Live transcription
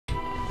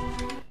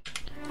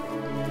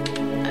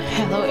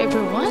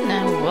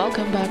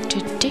welcome back to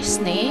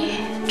Disney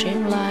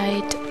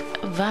Dreamlight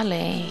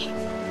Valley.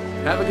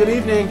 Have a good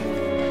evening.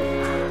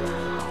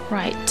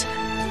 Right.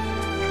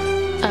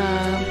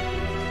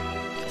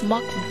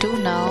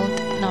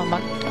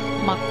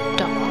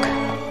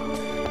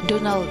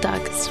 Donald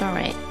Duck,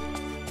 sorry.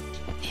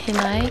 He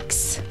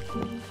likes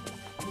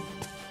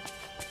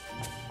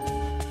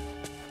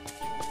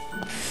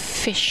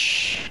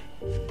fish.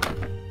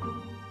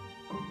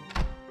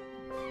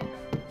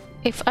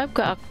 If I've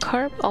got a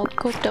carp, I'll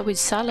cook that with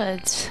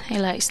salads. He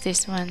likes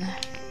this one.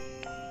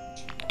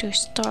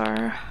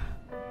 2-star.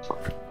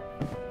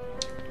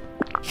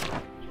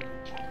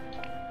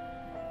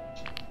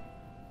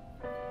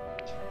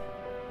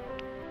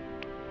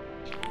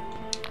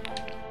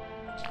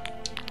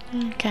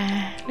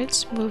 Okay,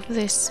 let's move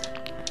this.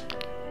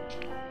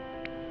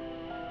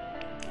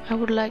 I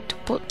would like to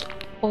put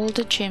all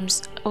the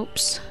gyms,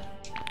 oops,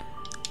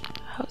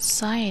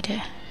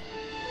 outside.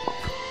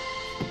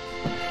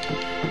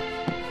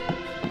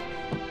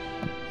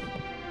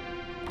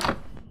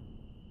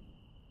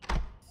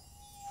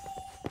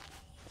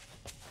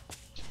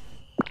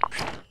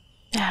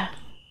 Yeah,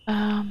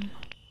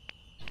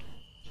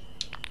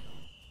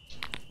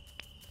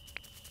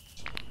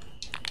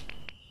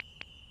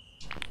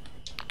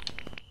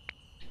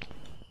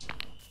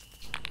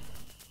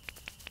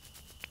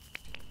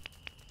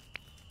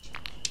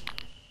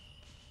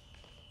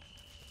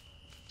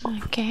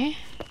 okay.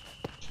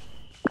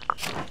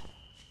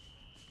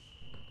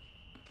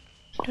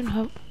 I don't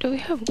have, do we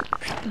have,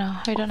 no,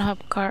 I don't have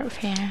carp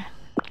here.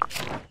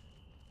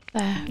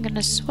 I'm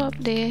gonna swap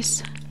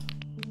this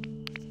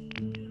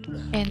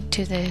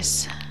into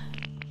this.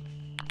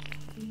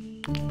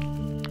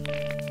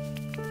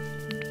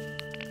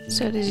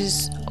 So this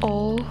is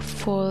all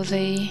for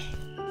the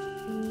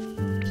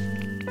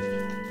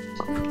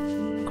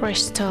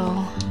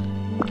crystal.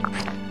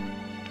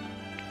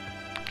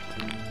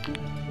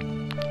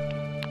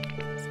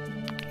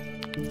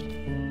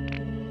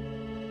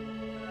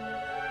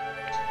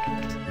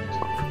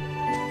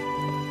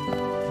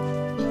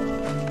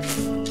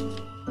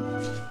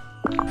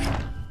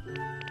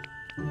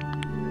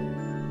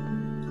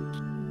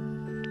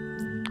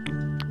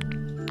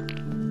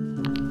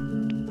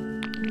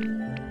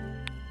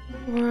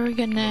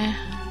 We're gonna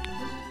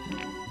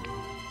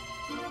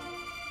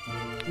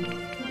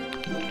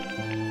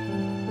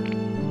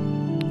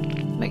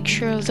make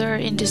sure they're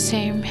in the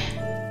same,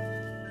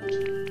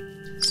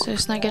 so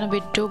it's not gonna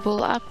be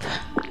double up.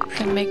 We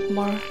can make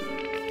more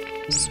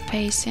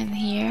space in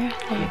here.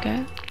 There you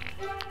go.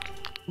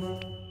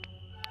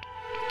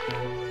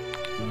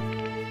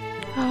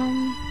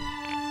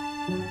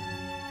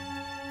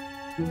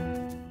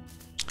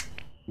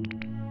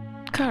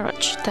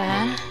 Carrot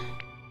there.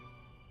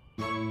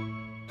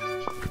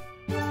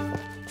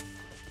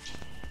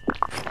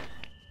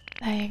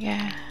 There you go.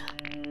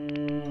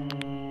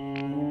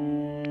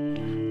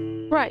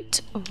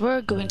 Right,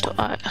 we're going to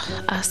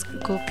ask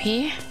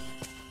Goofy.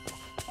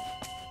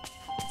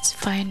 Let's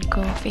find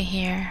Goofy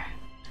here.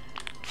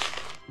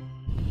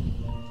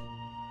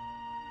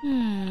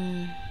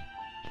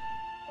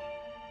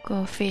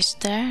 Goofy's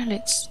there.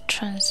 Let's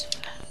transfer.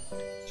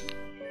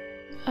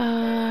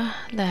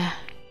 There.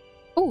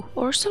 Oh,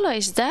 Ursula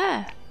is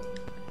there.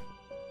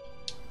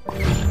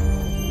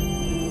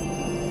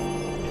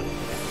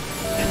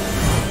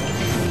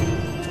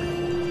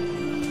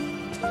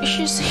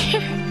 She's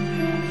here.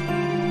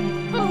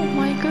 Oh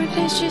my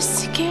goodness, she's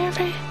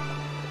scary.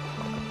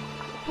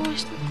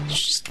 What's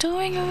she's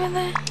doing over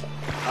there?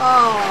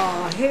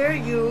 Oh, here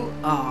you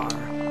are.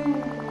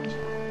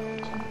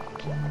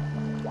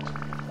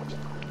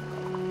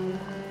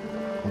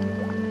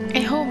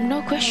 A home,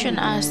 no question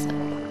asked.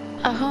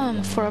 A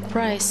home for a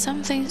price.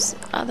 Something's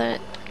other.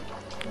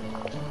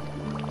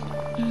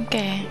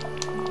 Okay.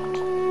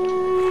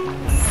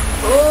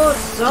 Oh,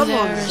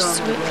 someone.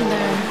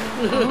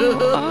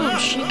 Oh,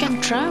 she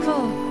can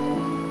travel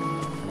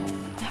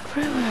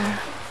everywhere.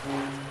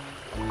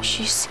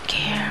 She's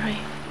scary.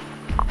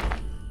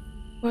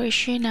 Where is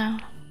she now?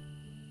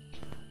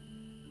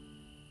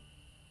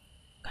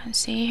 Can't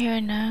see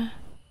her now.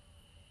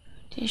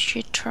 Did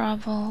she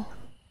travel?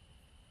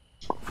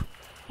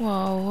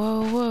 Whoa,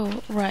 whoa,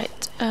 whoa.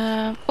 Right.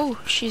 Oh,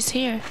 she's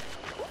here.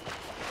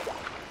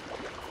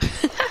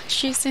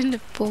 She's in the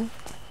pool.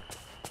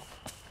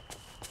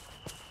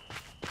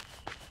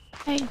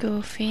 Hi,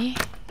 Goofy.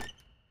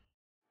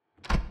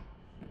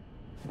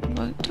 I'm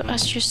going to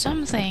ask you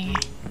something.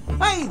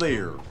 Hey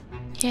there.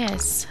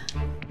 Yes.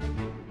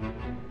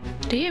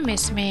 Do you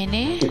miss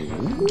Minnie?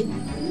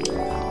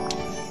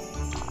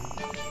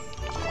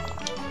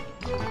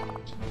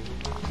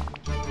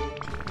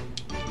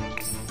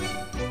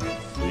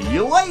 See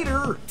you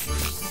later.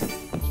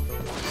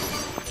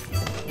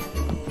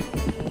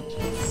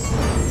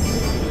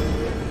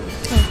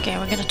 Okay,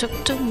 we're gonna talk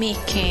to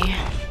Mickey.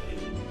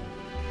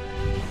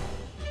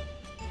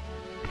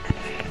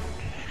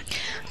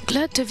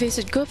 Glad to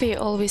visit. Goofy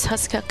always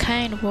has a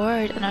kind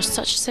word and has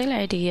such silly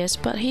ideas,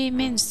 but he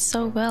means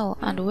so well,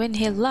 and when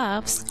he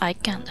laughs, I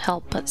can't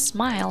help but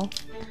smile.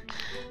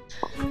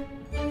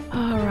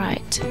 Alright.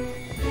 Right.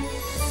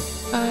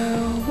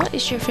 What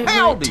is your favorite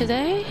Howdy.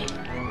 today?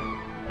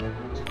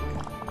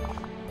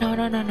 No.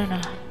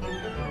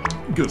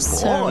 Good boy.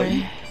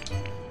 Sorry.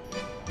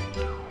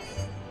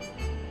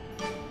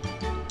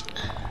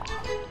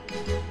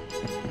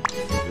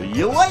 See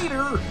you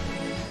later.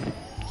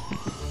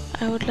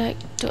 I would like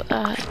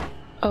to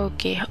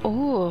okay.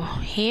 Oh,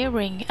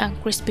 herring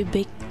and crispy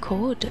baked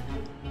cod.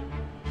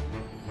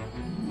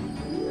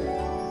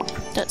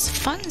 That's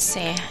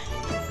fancy.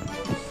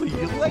 See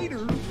you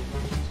later.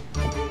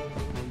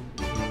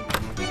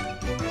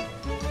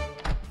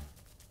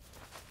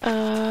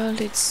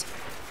 Let's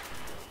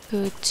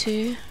go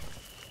to.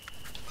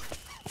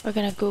 We're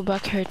gonna go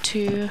back here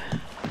too.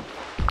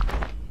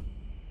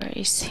 Where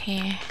is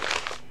he?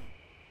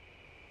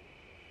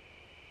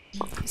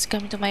 It's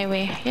coming to my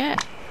way. Yeah.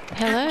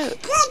 Hello.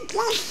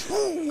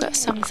 Got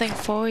something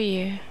for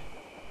you.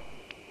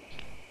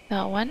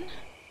 That one?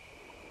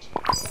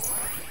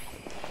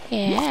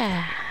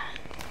 Yeah.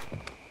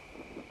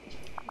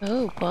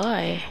 Oh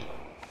boy.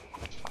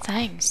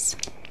 Thanks.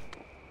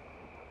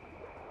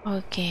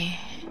 Okay.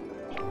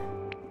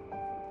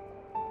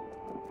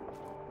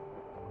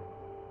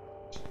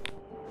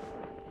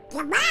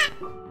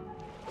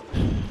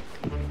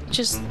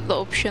 Just the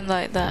option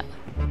like that.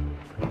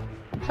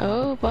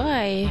 Oh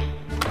boy.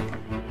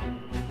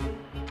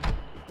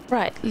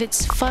 Right,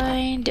 let's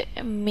find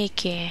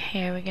Mickey.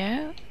 Here we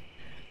go.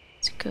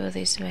 Let's go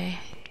this way.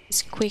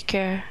 It's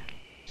quicker.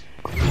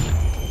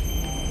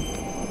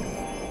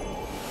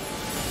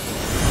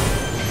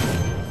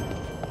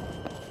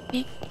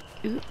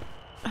 Ooh.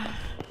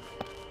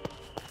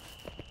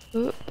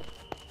 Ooh.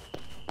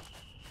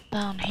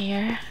 Down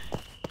here.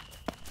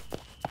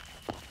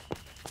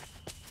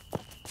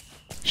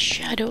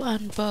 Shadow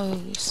and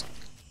bows.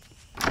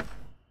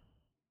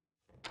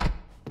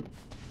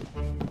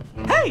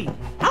 Hey,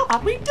 how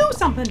about we do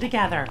something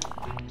together?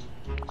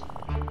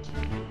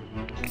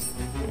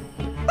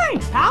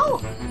 Thanks,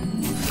 pal.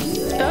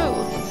 Oh,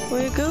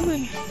 where are you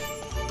going?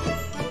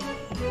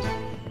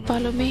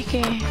 Follow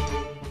Mickey.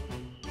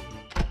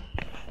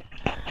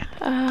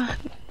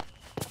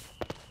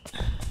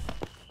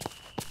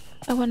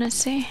 I wanna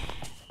see.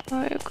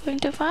 Where are you going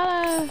to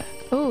follow?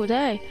 Oh,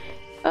 there.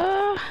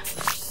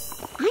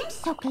 I'm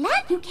so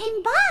glad you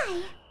came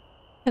by.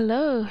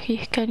 Hello,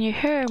 can you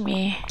hear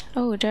me?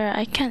 Oh, there,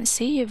 I can't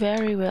see you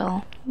very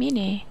well.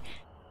 Minnie,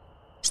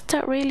 is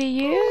that really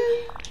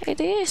you?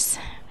 It is.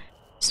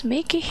 It's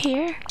Mickey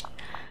here.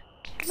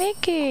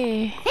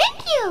 Mickey.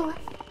 Thank you.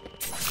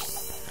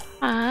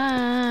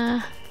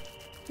 Ah,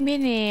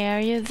 Minnie, are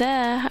you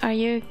there? Are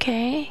you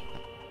okay?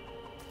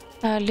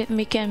 Let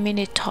Mickey and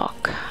Minnie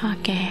talk.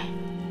 Okay.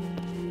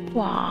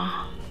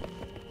 Wow.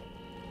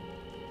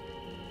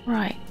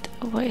 Right,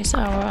 what is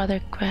our other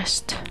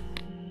quest?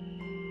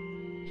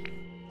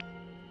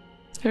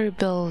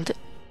 Rebuild.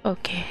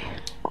 Okay.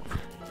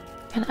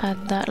 Can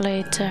add that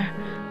later.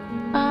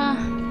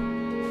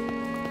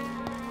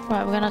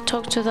 Right, we're gonna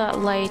talk to that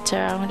later,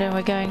 and then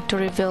we're going to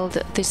rebuild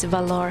this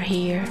Valor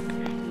here.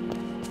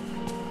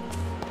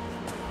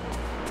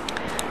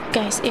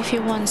 Guys, if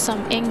you want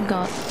some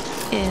ingot,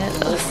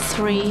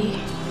 3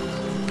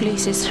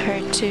 places her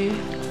to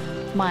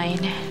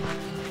mine.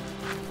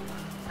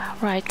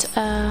 Right,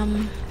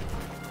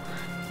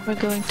 we're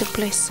going to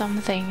place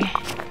something.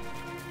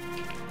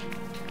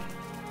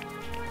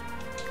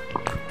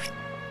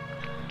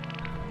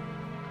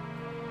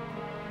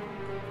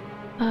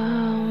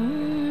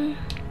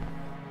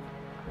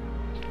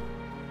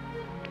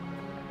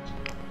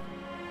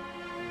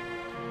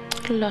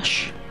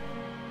 Lush.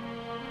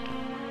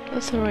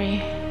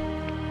 3.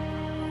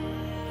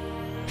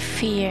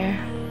 Fear.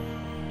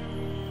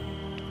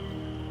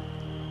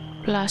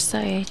 Plus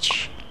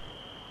H.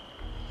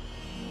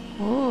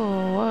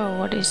 Oh, whoa,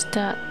 what is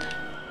that?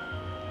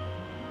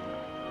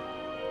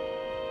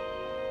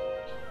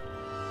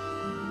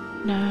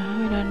 No,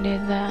 we don't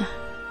need that.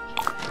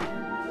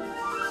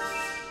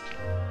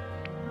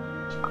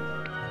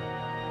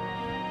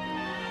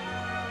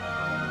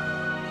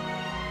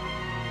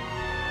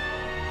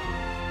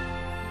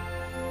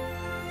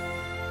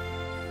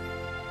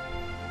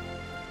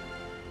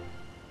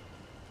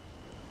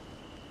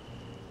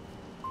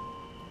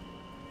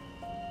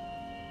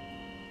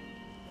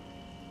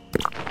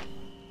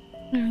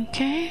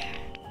 Okay.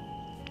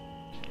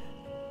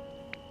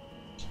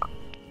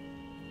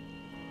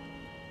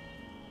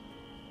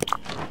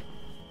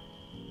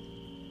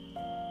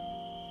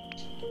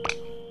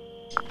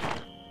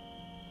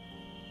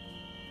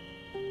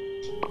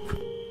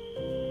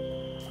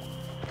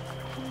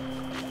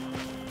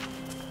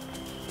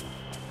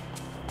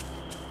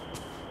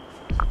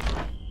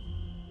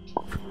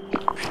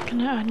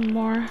 Can I add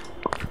more?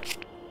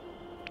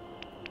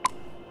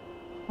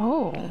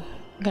 Oh.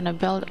 Gonna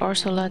build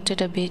Ursula to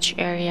the beach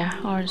area,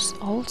 or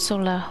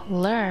Ursula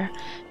lair,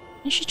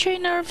 and she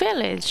train our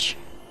village.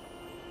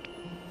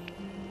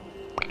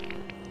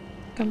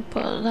 Can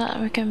put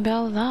that. We can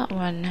build that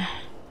one.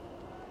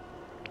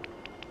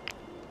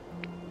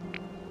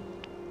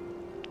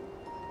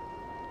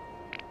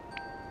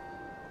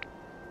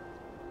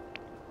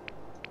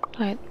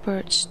 White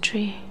birch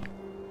tree.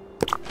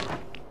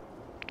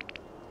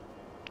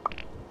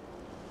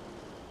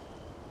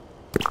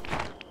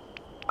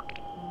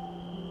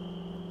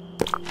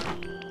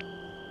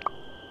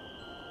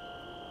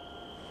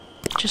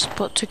 Just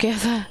put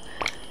together.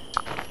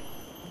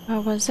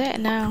 How was it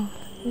now?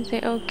 Is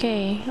it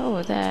okay?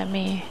 Oh, there,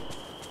 me.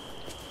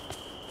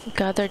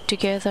 Gathered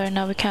together,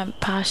 now we can't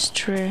pass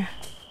through.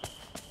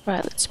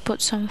 Right, let's put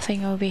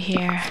something over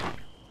here.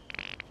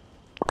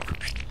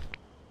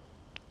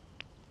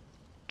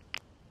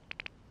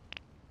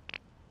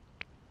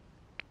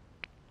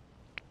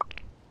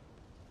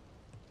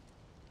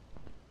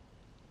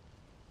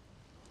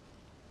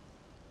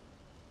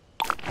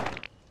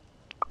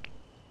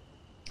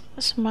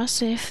 It's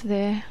massive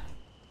there.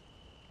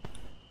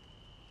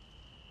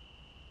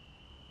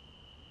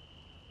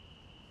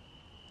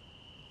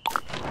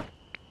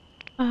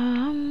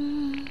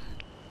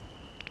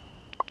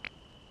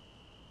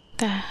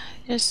 There,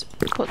 just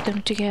put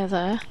them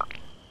together.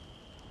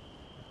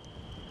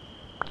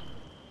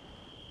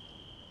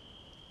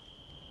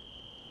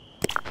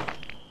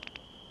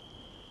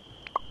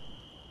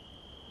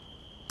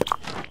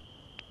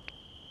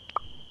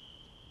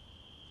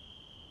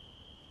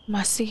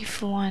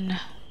 Massive one.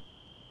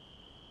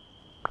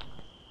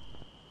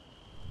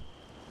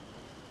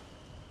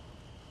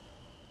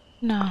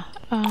 No,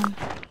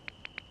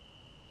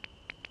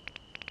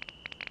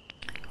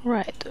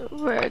 right,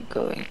 we're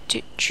going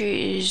to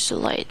choose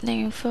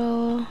lightning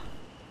full.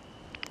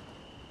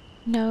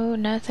 No,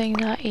 nothing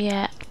not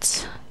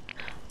yet.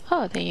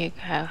 Oh, there you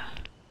go.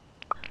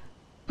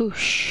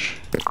 Bush.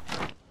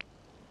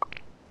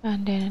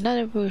 And then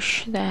another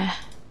bush there.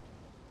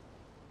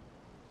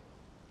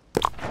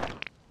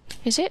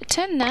 Is it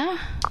 10 now?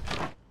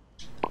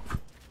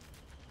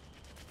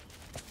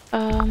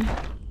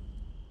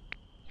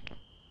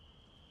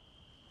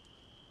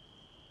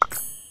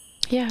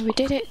 Yeah, we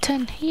did it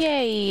 10.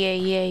 Yay, yay,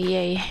 yay,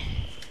 yay.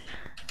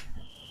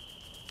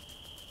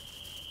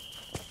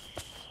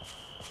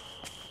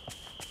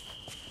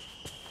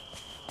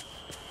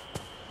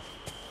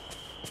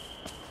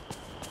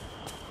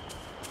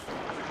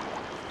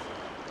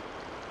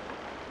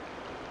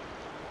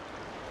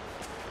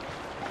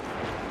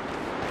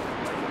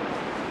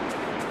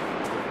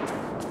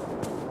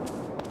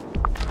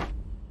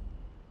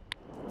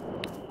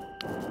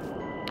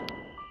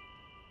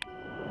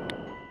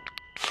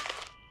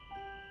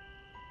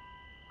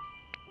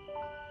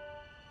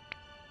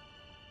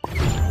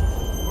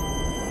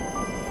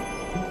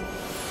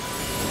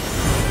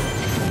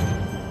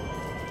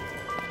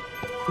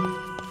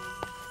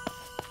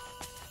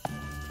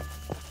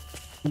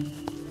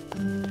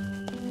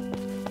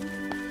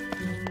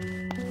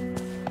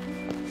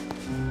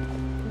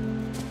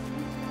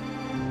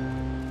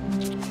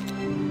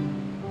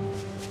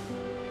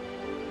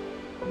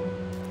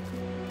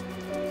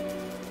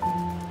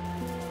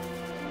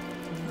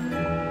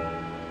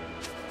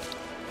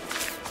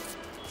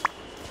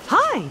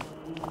 Hi.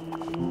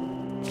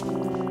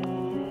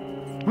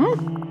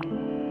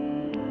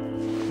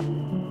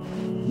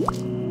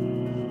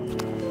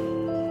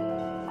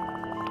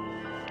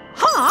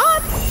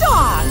 Hot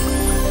dog.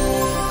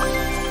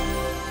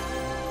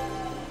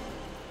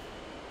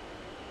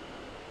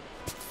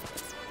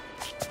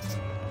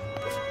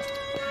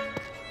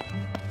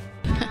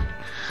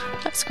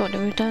 Let's go to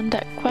we've done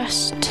that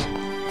quest.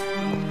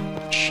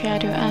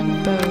 Shadow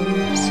and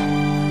bows.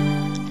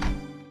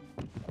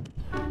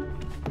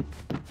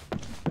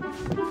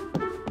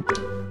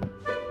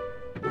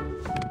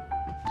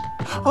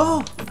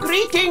 Oh,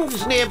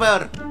 greetings,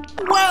 neighbor.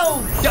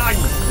 Well done.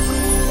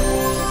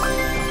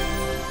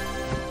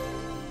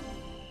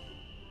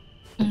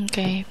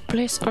 Okay,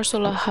 place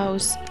Ursula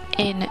house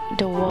in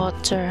the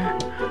water.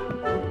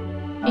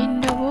 In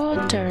the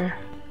water.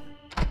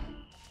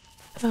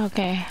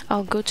 Okay,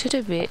 I'll go to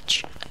the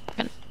beach.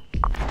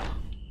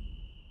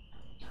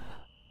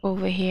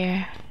 Over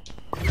here.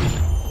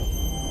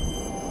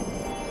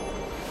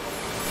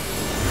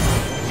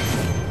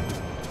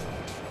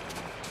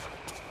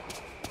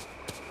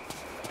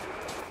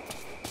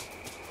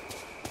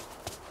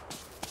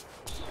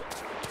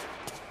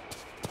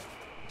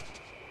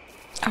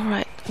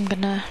 Alright, I'm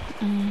gonna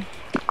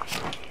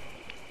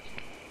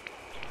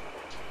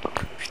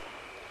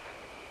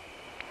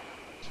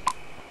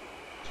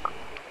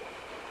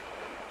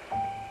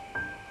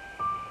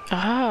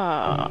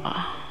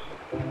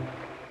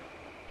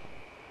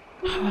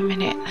a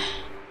minute.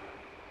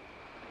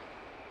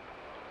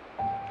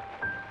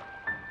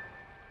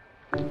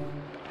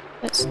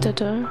 That's the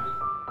door.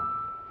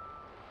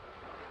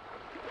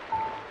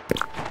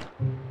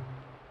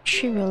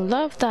 She will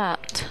love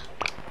that.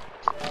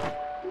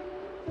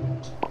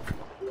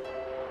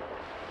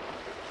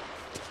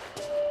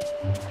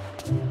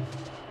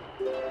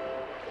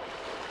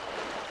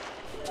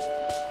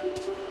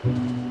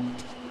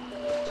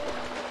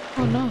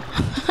 Oh no.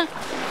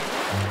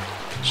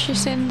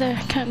 She's in there.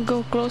 Can't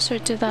go closer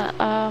to that.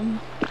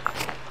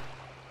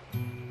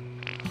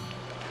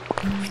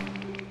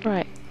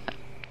 Right.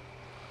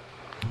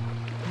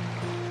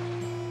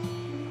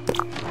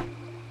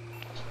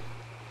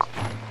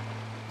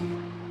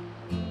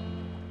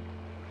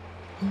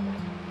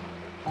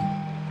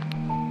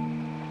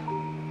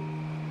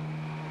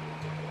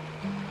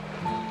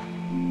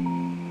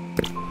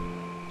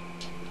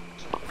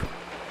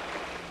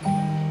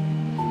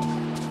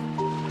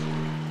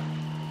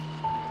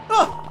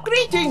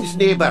 Greetings,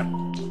 neighbor.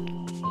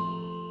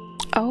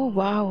 Oh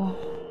wow.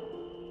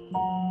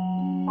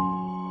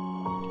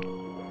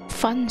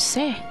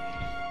 Fancy.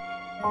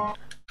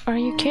 Are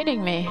you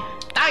kidding me?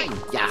 Aye,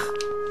 yeah.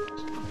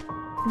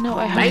 No,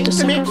 I have Time to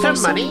to make some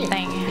sacrifice money.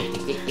 something.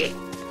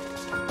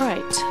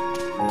 Right.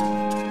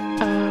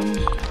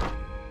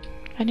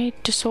 I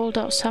need to sold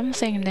out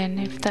something then,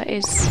 if that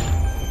is...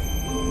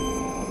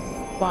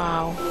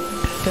 Wow.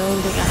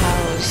 Building a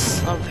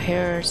house of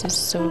hairs is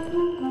so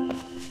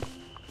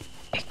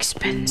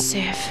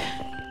expensive.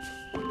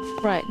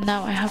 Right,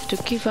 now I have to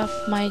give up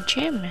my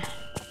gym.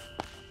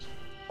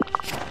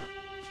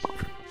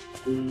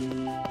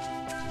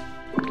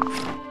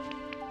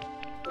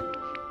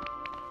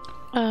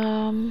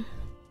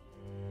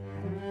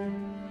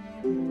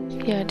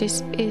 Yeah,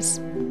 this is...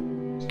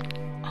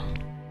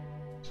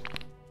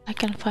 I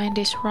can find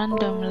this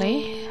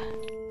randomly.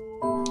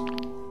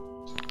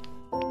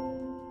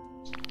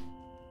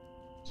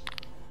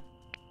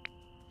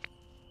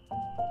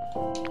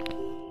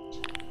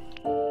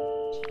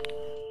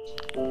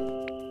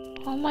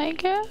 Oh my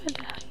god,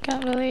 I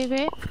can't believe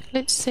it.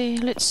 Let's see,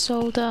 let's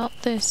sold out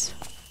this.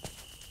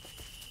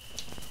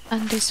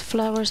 And these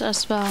flowers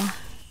as well.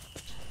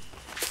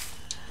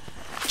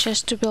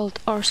 Just to build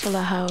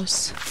Ursula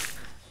house.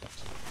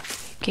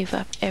 Give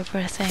up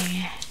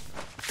everything.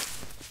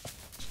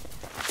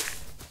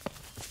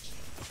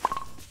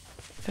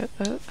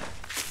 Uh-oh.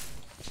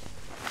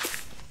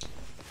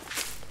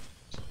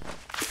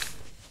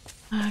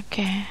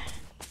 Okay.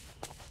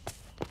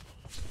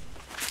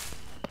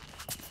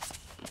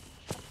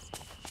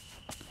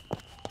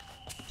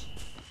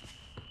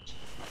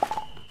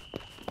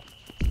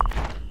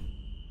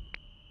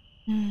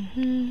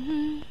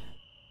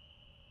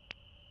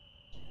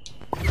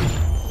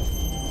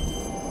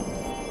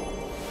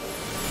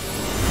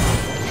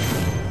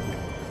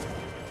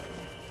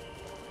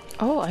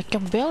 Oh, I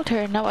can build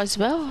her now as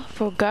well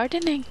for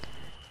gardening.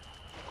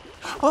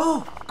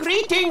 Oh,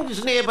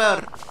 greetings,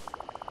 neighbor.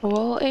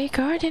 Wall A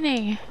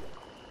gardening.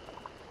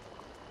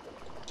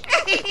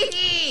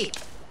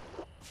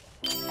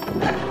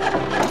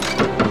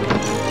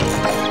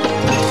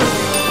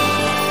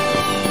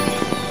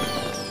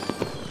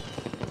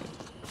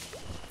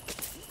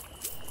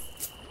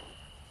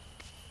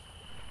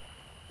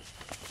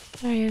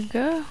 There you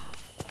go.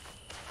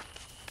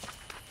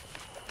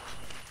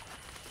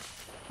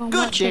 How Good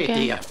much day, again?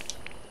 dear.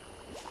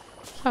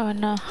 Oh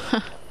no.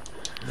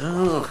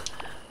 Oh.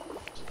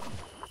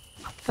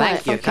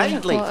 Right, Thank you okay.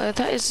 kindly. Well,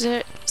 that is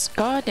its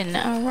garden.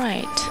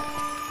 Alright.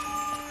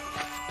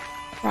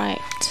 Right.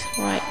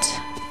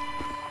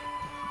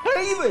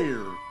 Hey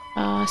there.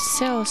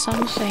 Sell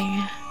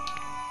something.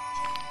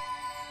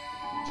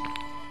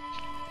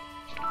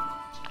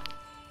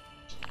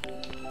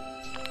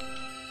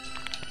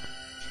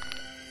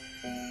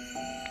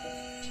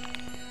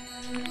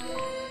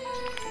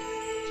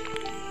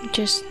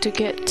 Just to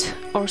get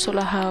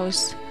Ursula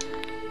house.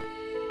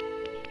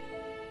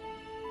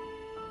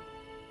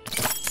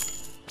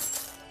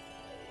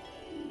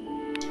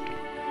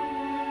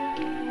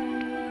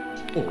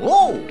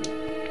 Oh.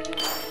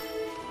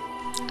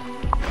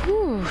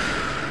 Whew.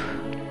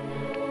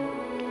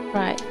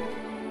 Right.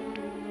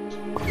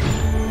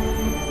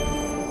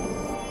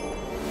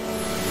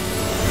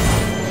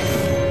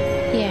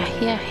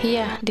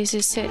 Yeah, this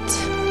is it.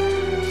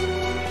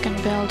 Can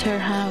build her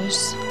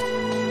house.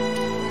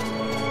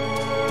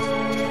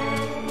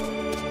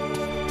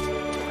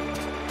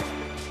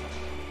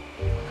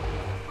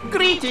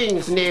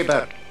 Greetings,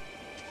 neighbor.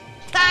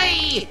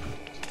 Hi.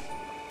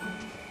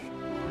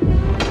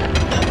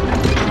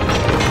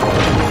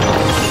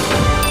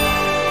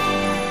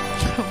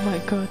 Oh my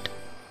god.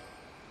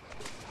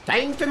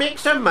 Time to make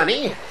some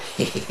money.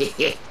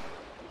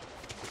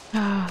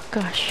 Oh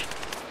gosh.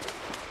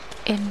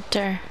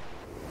 Enter.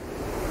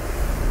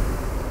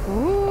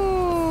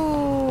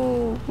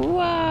 Ooh,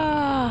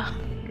 wow.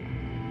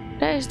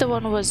 That is the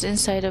one who was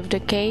inside of the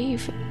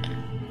cave.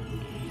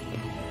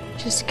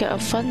 Just got a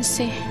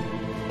fancy.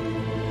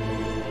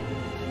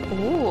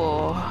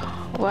 Ooh,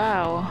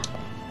 wow.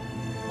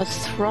 A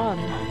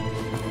throne.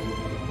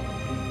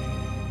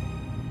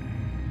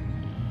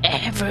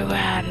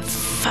 Everyone,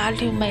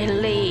 follow my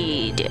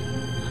lead.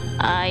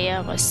 I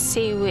am a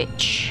sea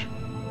witch.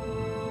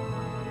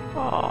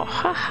 Oh,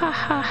 ha ha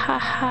ha ha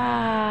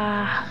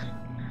ha.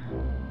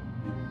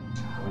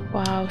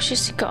 Wow,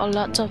 she's got a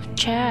lot of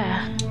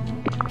chair.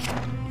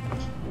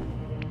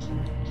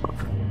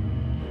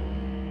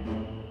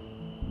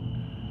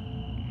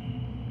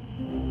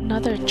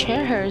 Another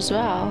chair here as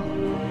well.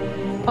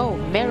 Oh,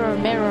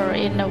 mirror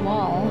in the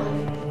wall.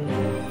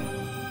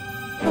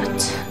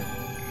 What?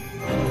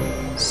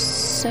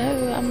 So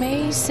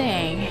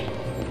amazing.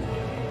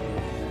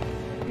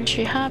 Is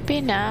she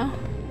happy now?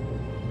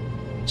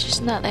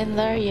 She's not in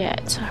there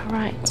yet.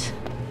 Alright.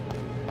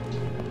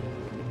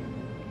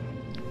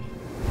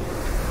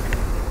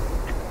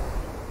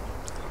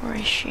 Where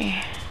is she?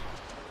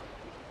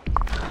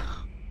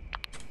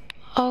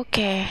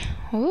 Okay.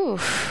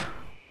 Oof.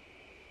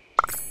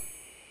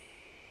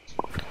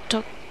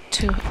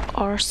 to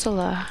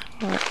Ursula.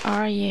 Where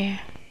are you?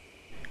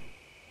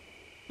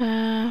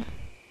 Where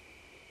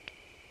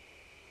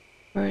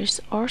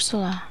is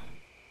Ursula?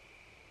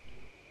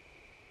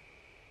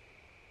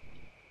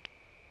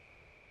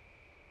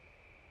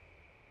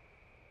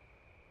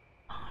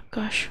 Oh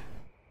gosh,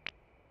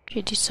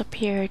 she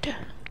disappeared.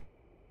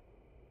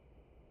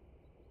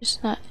 She's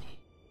not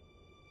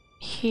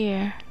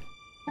here.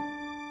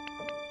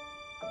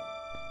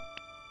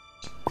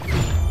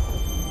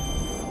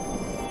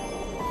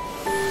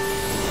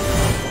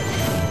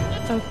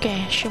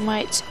 Okay, she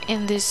might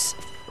in this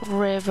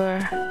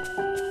river.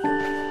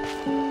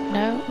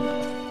 No,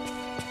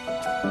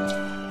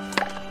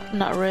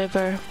 not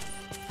river,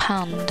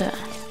 pond.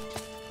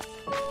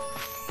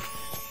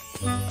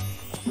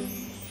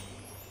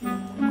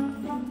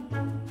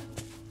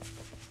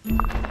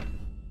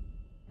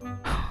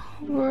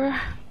 Where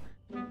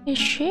is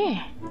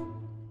she?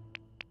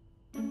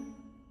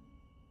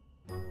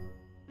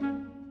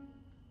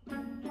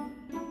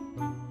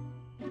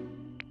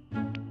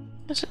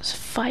 There's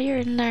fire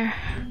in there.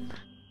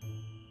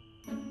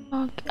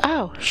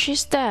 Oh,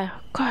 she's there.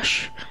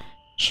 Gosh,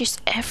 she's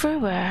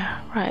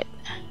everywhere. Right.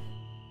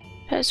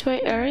 That's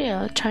why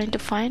Ariel trying to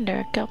find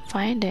her. Can't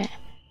find it.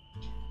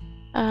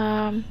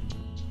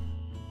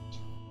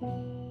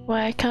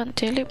 Why I can't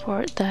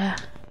teleport there?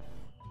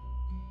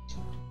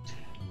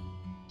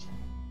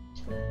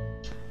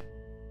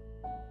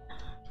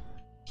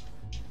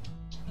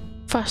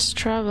 Fast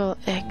travel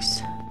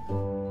X.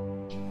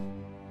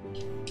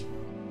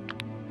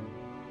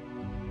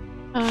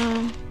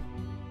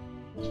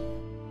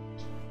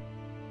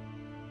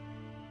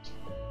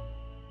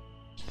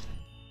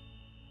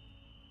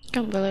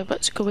 Can't believe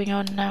what's going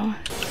on now.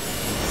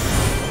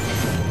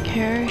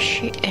 Here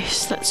she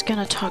is. Let's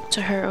gonna talk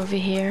to her over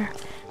here.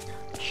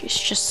 She's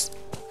just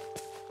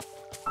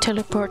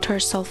teleport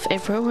herself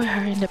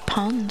everywhere in the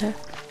pond.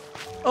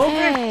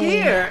 Over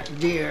here,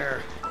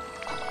 dear.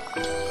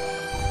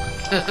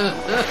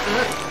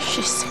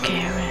 She's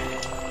scary.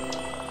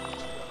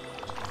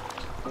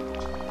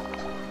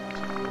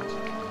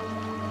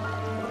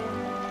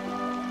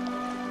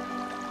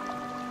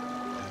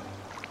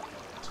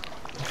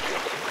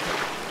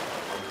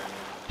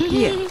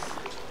 Yes.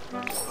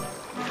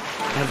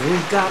 Have we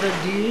got a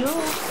deal?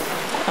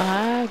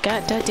 I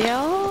got the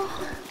deal.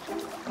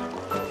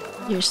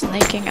 You're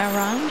sneaking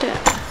around.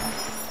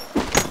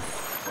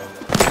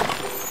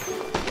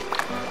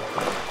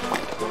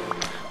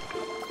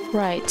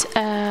 Right,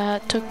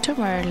 talk to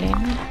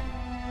Merlin.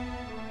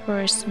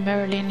 Where's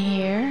Merlin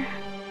here?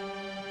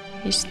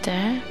 He's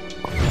there.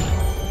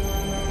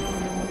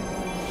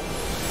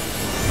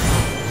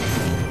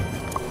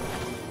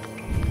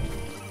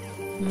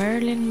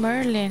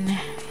 Merlin,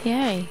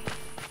 yay.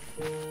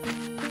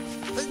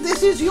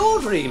 This is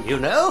your dream, you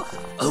know.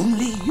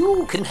 Only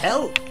you can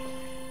help.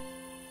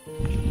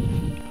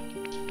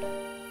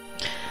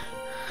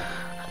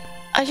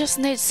 I just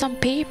need some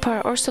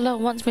paper. Ursula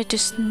wants me to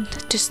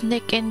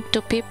sneak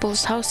into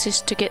people's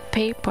houses to get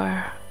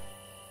paper.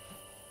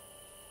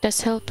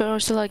 Does helping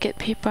Ursula get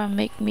paper and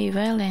make me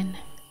villain?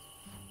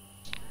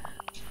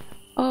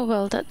 Oh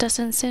well, that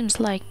doesn't seem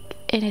like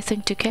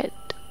anything to get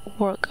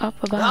worked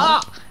up about.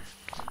 Ah!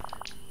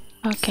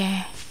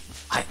 Okay.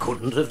 I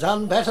couldn't have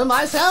done better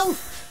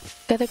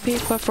myself. Gather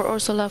paper for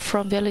Ursula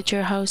from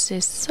villager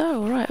houses.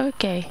 So, right,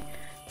 okay.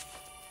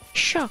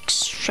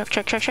 Shucks.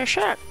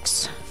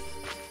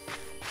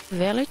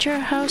 Villager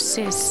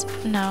houses.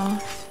 No.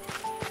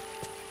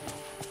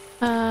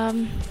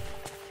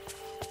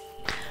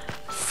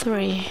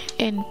 3.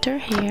 Enter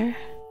here.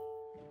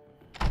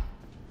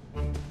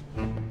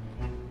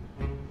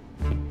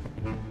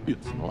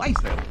 It's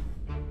nice out.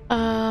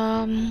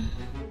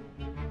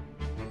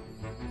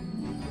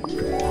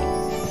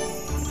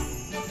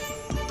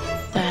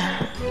 There.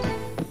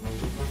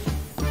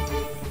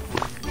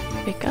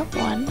 Pick up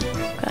one.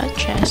 Got a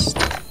chest.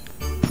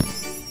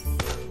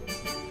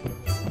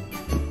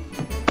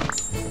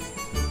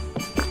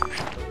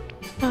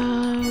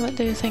 What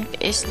do you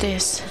think is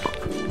this?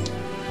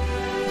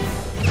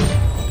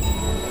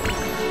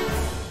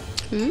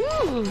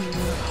 Ooh,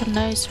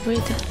 nice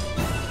read.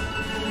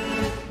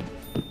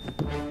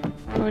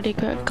 Already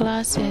got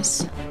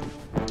glasses.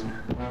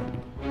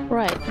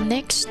 Right,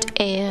 next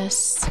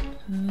is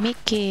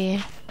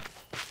Mickey.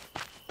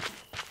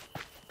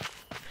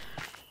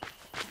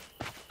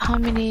 How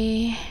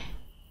many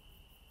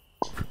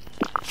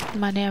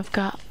money I've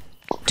got?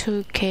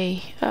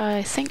 2k.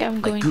 I think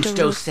I'm going like to.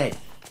 Gusto said,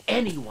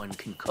 anyone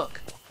can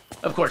cook.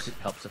 Of course, it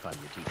helps if I'm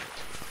your teacher.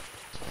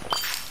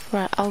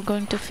 Right, I'm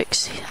going to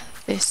fix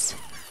this.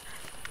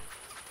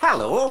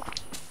 Hello.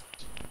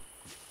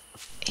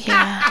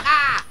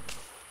 Yeah.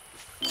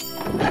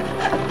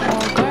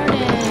 More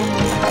garden.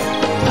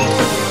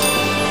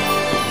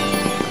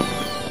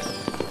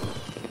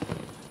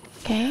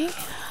 Okay.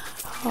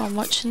 How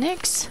much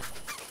next?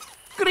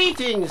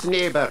 Greetings,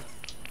 neighbor.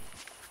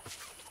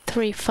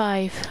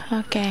 3-5.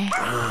 Okay.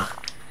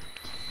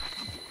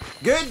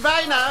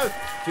 Goodbye now.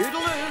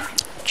 Toodaloo.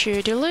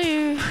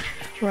 Toodaloo.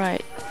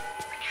 Right.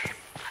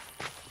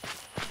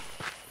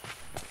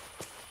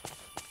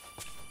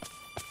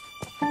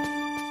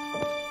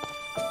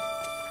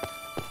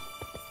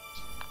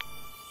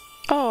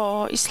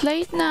 it's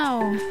late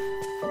now.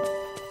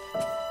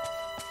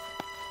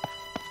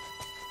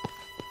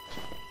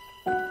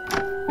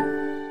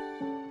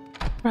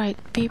 Right,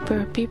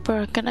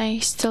 paper. Can I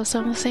steal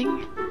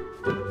something?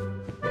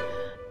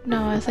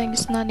 No, I think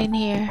it's not in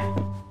here.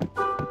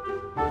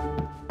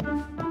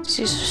 This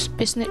is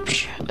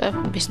business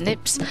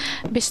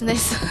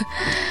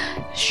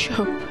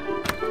shop.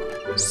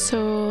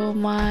 So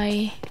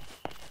my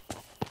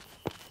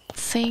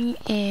thing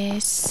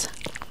is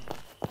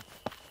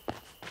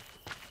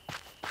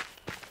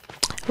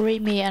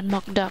Remy and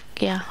Mock Duck.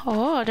 Yeah.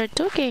 Oh, they're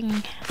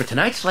talking. For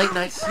tonight's late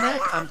night snack,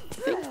 I'm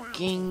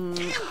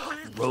thinking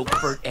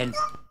Roquefort and...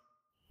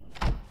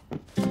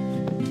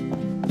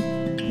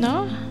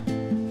 No?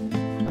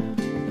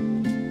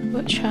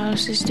 Which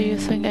houses do you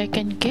think I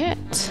can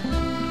get?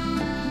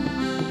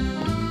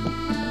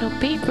 No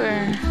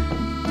paper.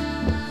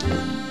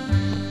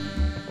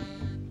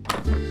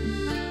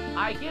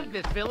 I give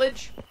this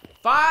village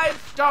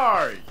 5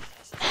 stars.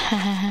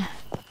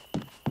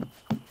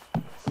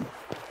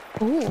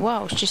 Oh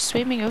wow, she's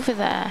swimming over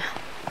there.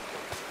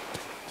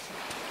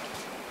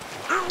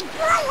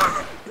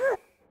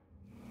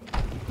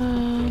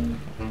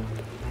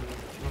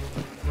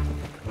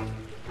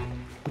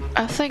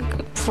 I think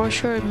for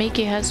sure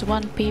Mickey has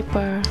 1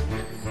 paper.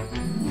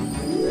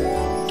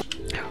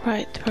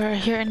 Right, we're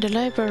here in the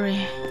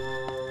library.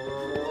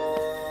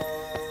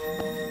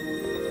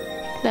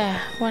 There,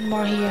 1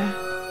 more here.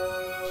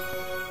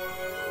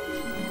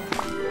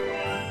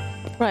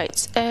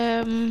 Right,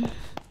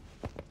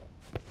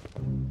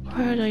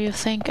 where do you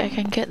think I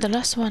can get the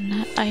last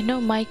one? I know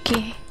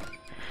Mikey.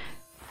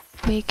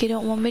 Mikey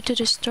don't want me to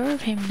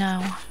disturb him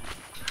now.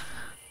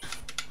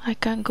 I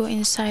can't go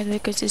inside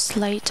because it's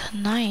late at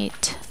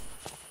night.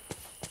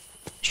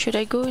 Should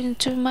I go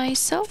into my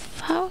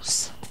self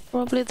house?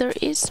 Probably there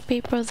is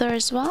paper there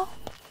as well.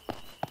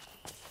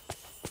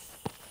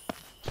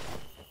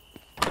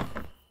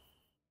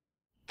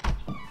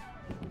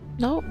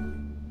 Nope.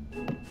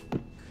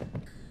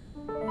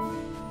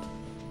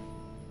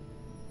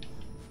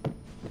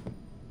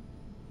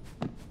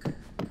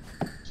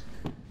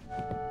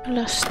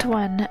 Last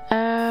one.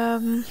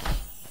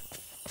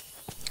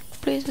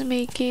 Please,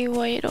 Mickey,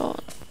 why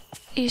don't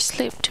you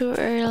sleep too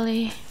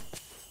early?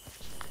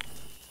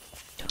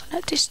 Do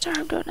not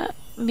disturb, do not.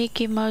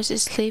 Mickey Mouse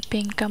is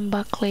sleeping, come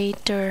back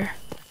later.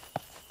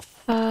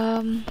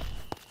 Let's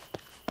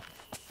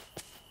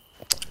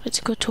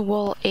go to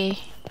wall A.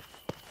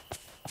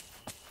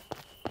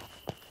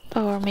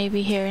 Or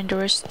maybe here in the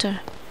rooster.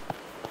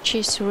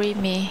 She's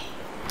Remy.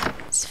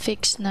 It's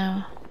fixed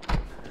now.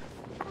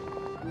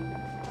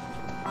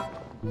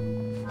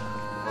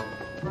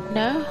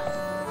 No?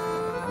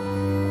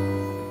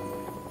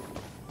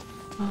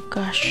 Oh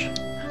gosh.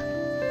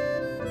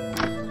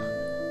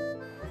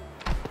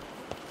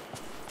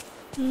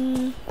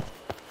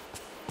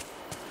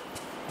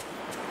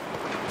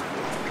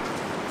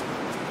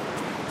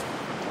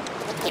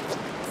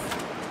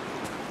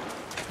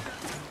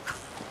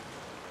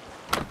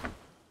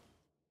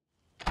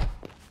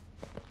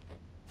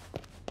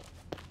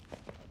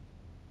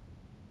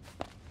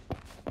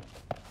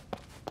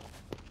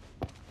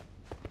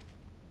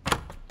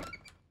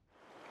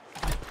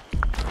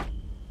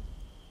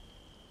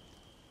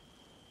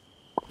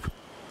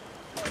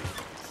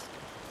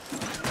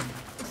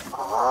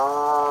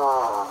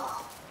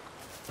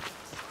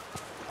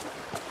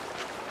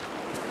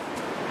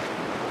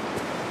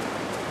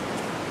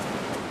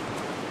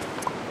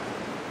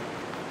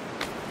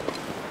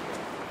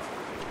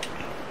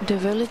 The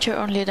villager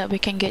only that we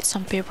can get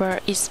some paper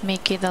is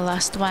Mickey, the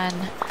last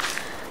one.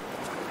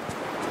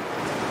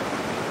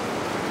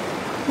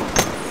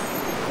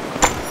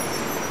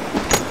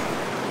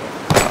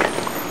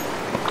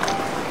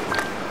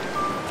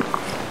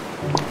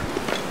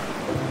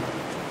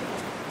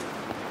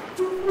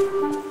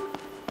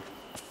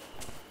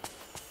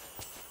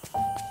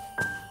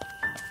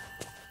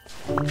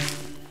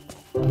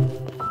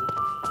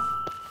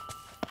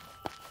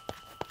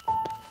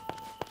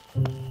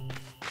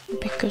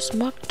 Because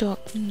Mock Dog,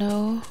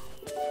 no.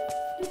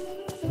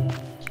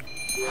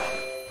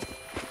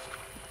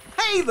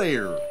 Hey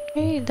there!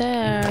 Hey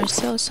there,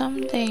 sell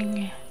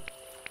something.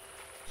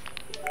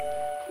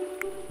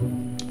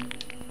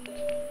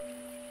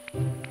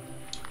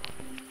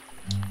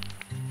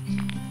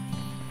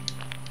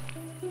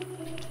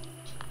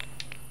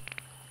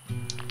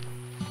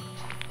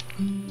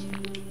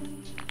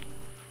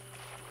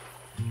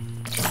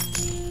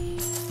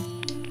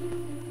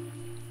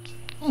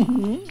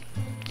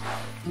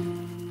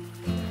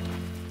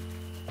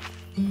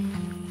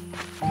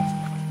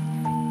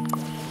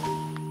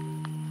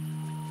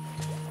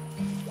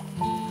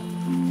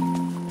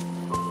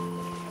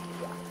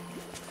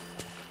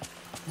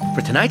 For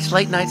tonight's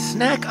late night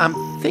snack, I'm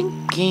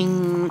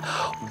thinking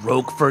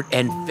Roquefort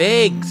and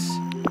figs.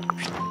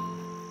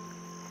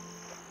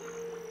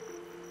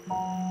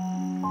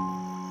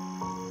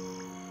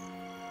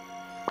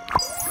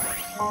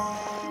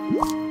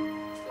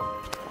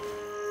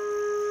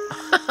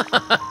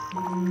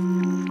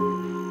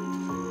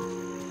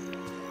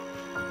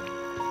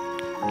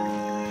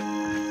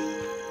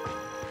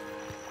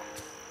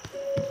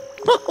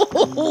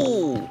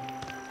 Oh!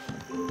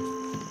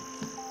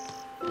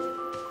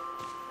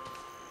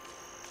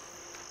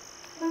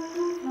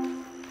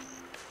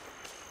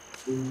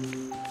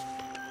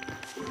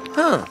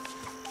 Huh.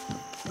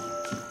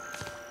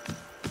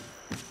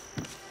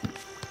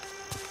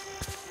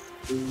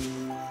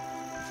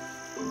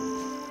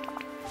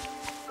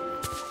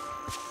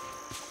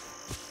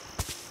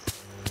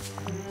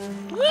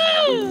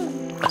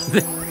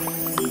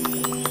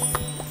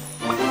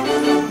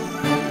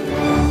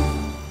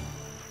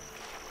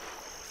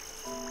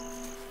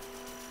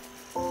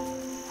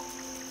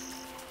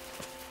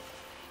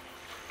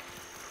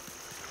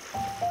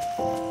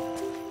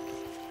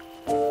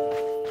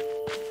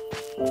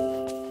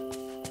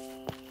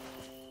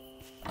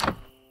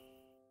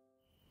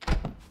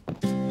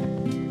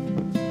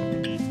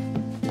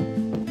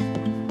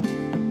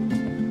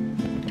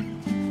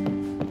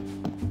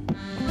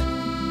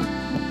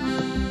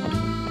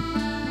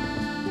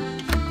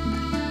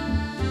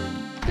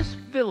 This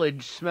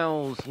village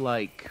smells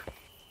like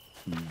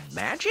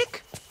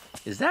magic?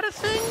 Is that a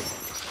thing?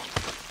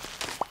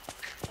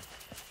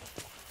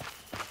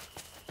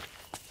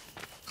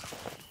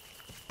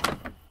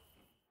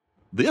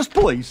 This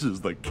place is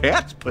the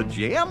cat's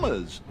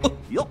pajamas.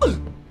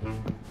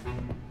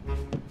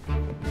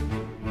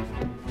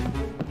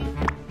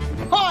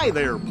 Hi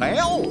there,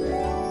 pal.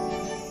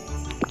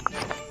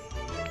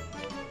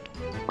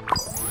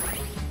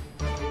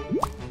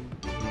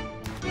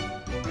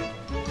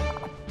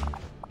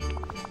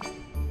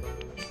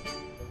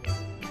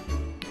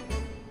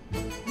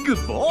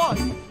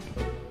 Goodbye.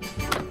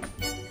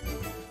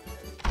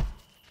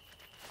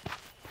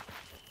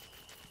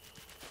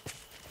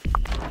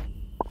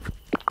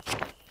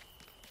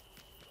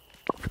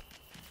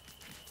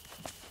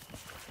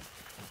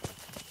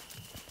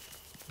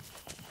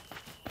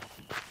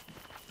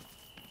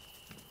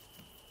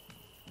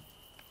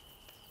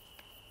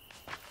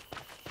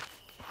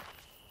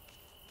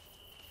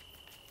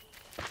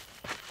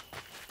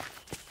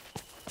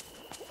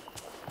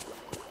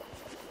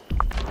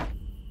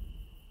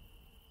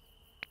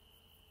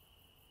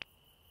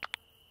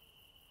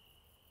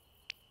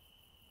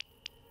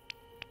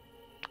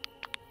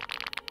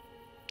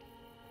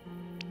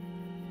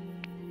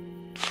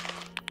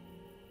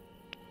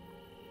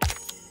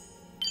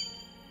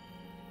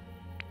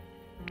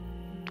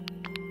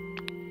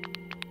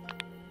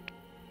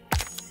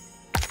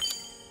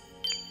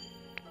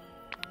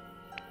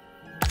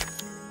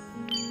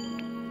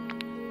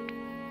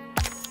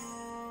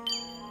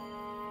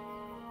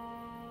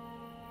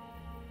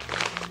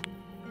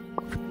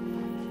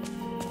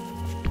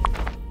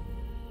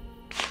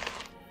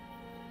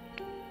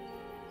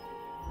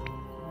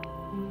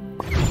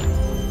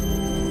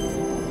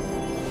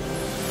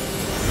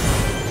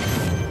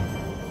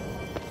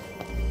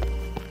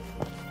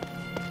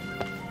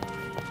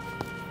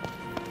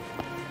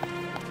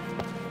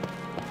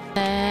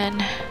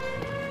 Then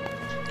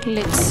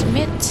let's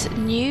meet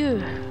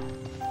new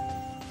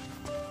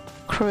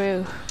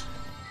crew.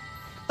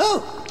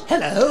 Oh,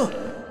 hello.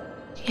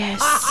 Yes.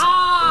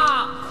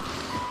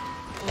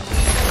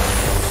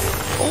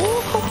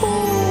 Oh,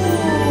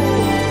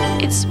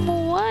 it's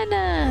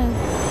Moana.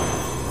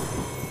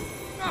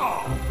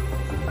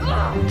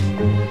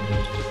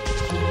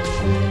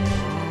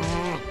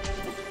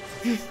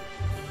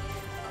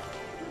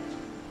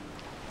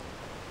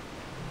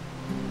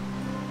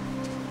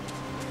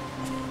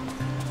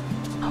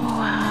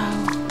 Wow.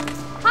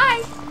 Hi.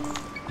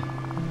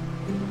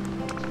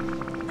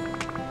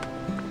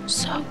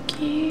 So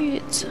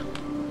cute.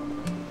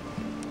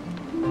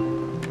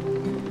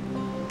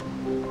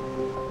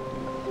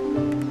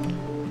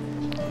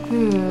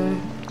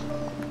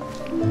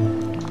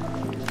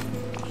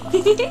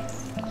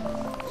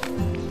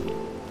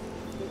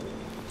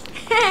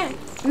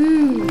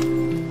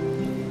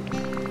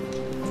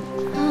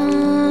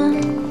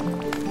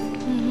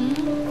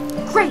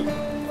 Great.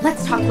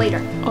 Let's talk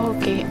later.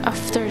 Okay,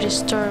 after the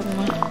storm.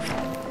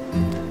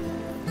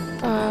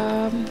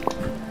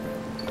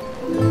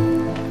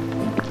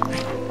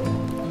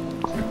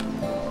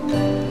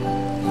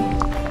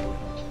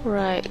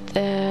 Right.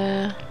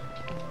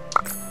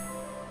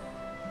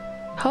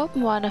 Help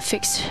Moana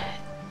fix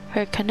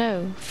her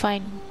canoe.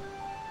 Find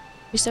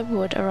piece of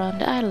wood around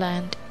the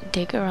island.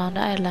 Dig around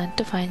the island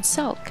to find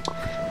silk.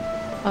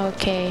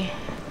 Okay.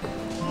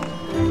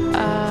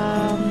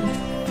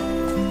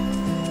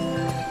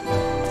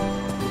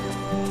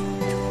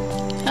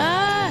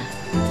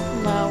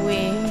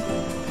 Maui.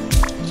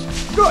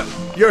 Good.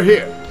 You're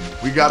here.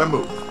 We gotta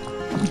move.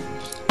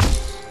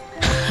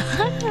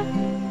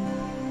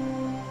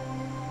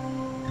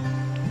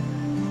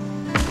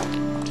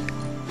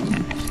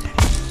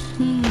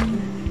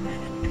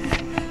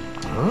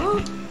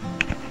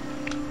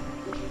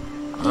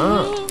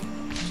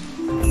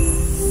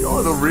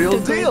 You're the real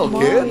deal,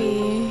 kid.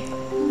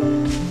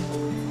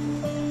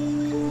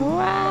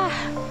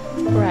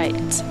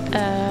 Right.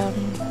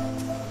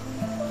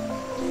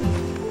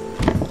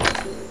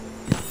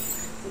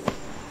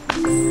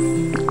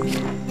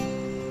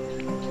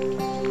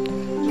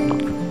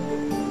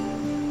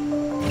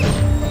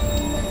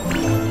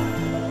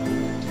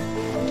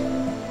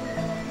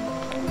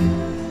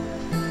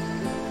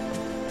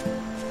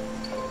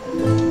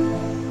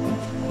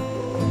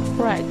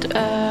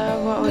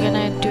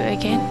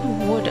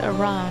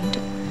 around.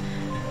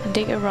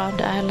 Dig around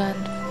the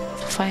island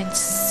to find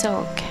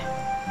silk.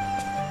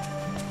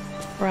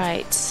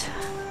 Right.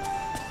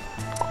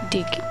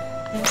 Dig.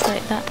 Just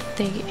like that.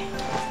 Dig.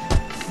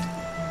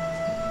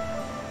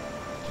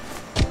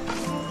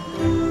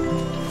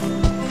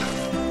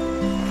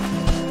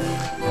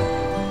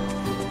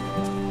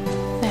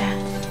 There.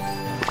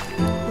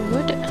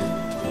 Wood.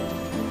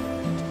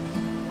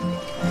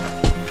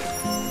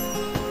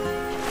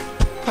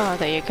 Oh,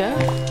 there you go.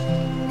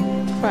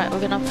 Right,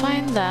 we're gonna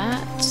find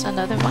that.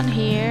 Another one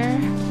here.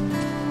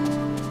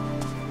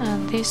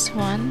 And this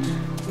one.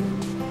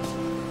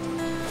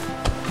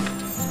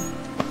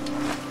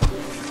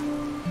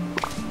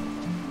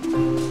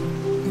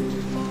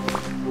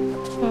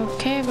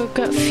 Okay, we've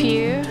got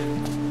few.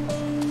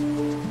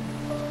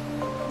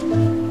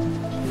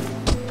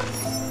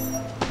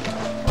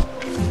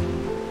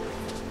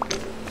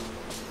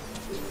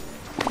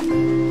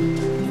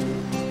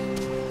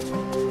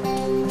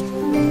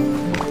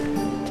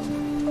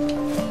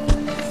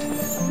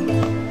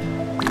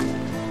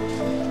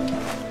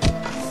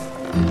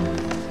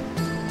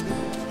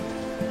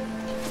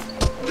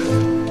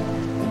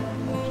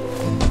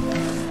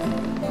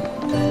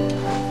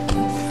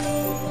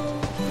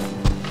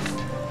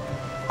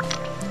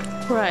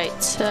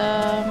 Right,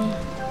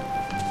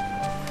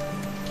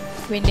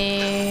 we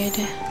need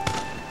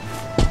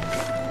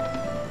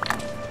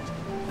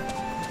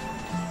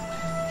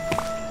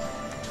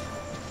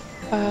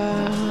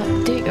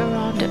dig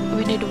around.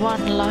 We need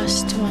one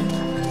last one.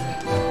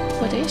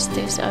 What is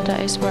this? Oh, that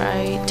is where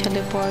I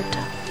teleport.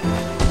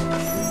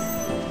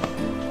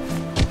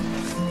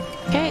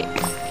 Okay,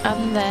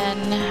 and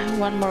then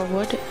one more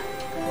wood.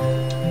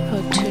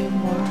 Oh, two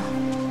more.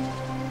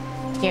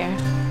 Here.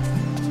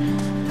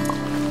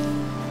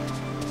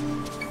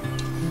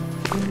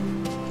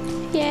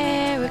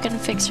 Yeah, we can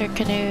fix your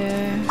canoe.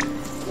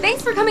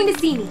 Thanks for coming to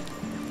see me.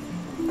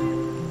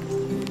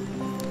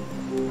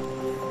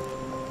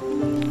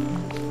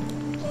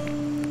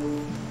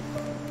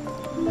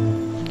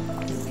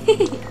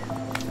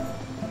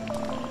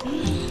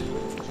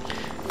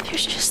 You're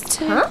just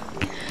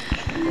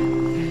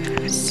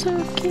so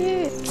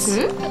cute.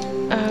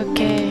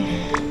 Okay.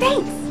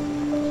 Thanks.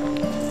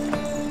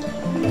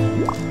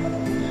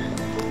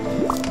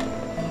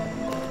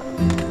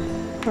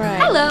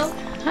 Right. Hello.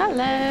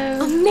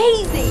 Hello.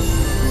 Amazing.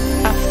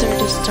 After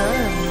the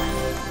storm.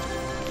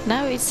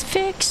 Now it's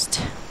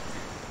fixed.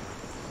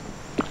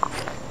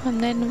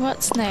 And then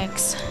what's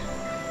next?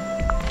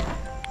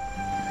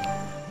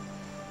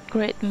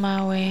 Great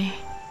Maui.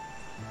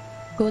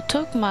 Go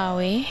talk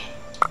Maui.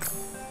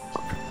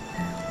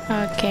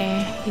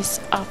 Okay, he's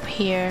up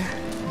here.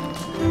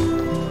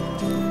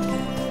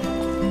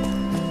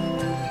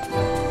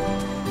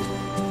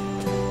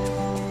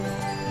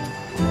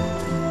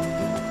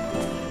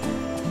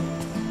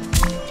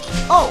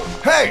 Oh,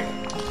 hey!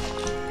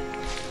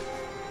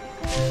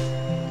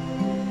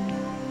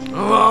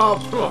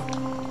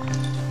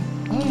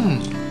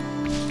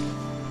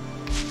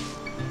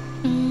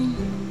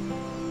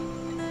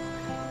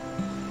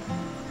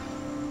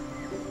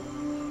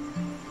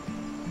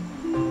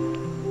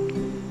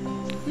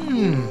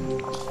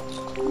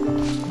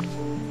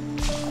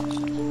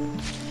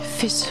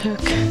 Fish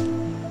hook.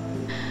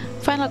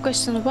 Final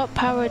question, what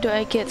power do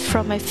I get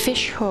from a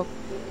fish hook?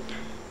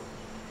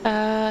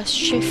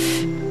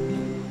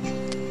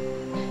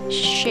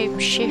 Shape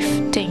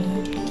shifting.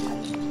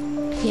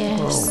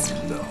 Yes. Oh,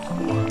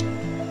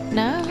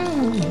 No?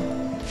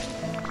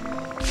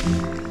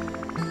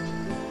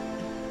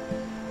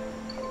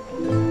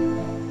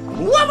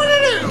 what would I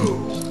do?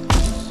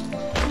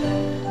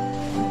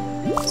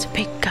 It's a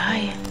big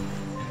guy.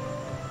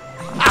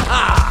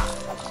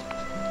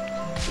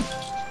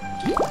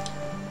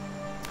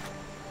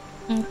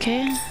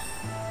 Okay.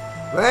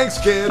 Thanks,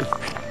 kid.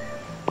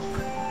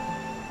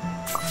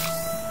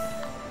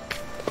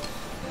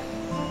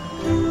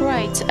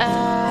 Right,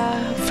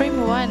 free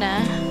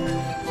Moana.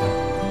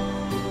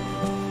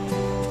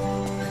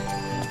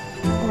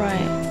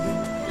 Right.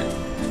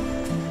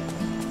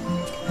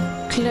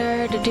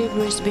 Clear the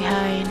debris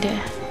behind.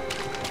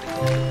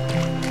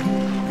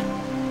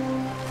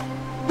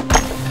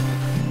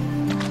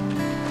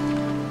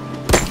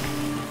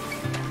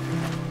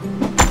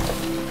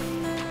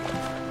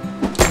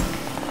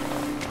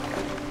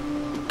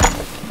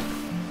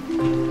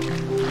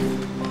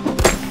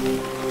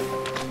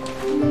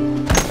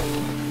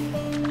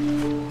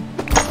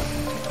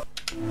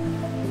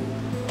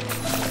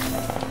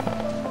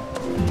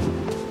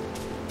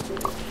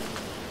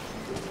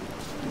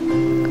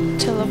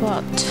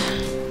 What?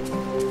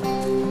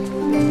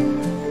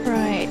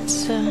 Right.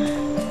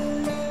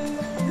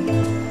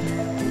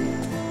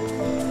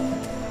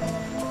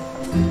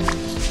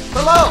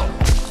 Hello.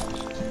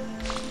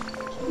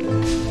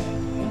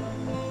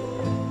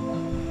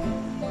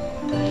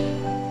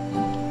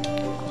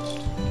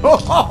 Ho,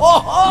 ho, ho,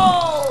 ho!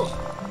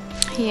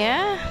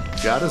 Yeah.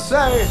 Gotta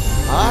say,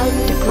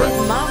 I'm The Great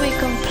impressed. Maui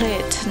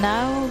complete.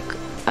 Now,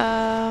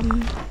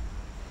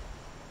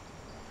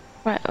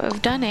 right,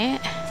 we've done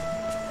it.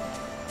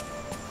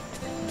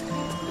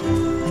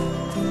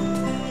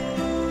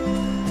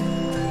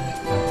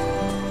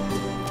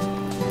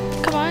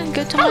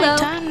 go to Hello. my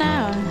town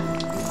now.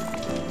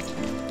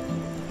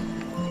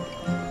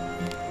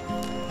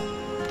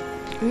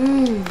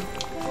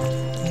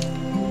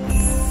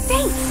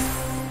 Thanks.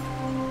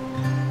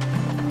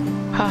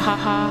 Ha ha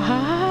ha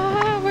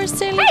ha! We're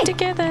sailing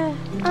together.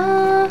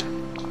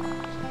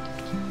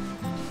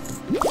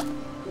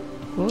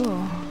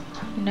 Ooh,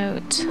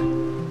 note.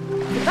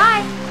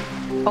 Goodbye.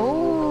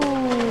 Oh,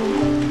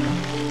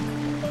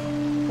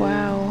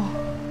 wow.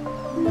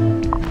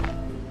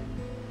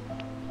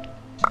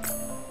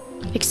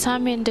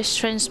 Examine the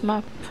strange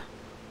map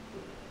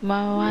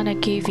Moana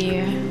gave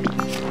you.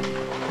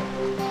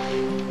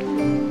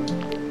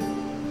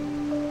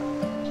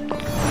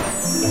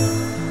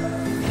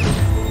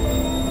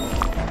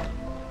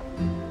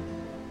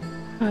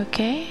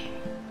 Okay.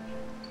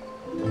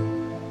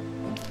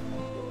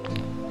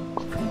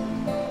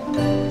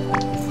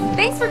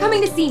 Thanks for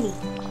coming to see me.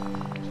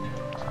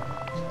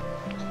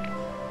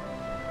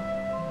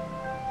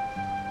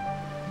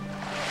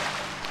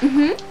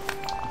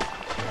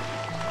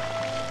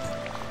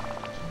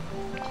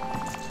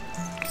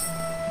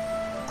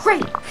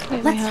 Great. Let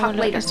me Let's have a talk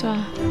look later. as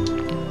well.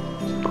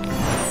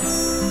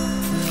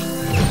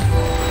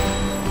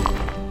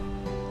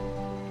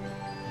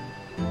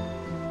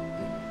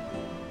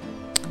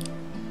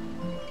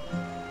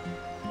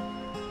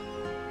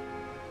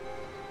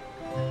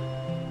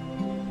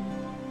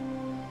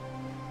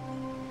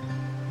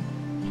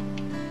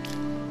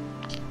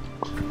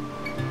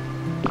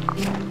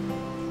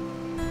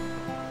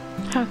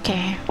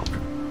 Okay.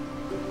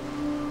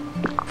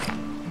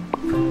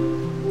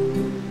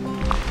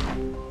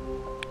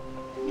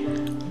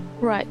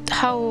 Right,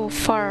 how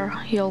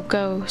far you'll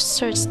go.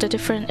 Search the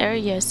different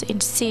areas in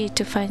sea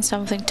to find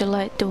something to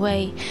light the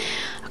way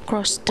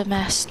across the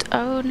mast.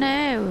 Oh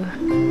no!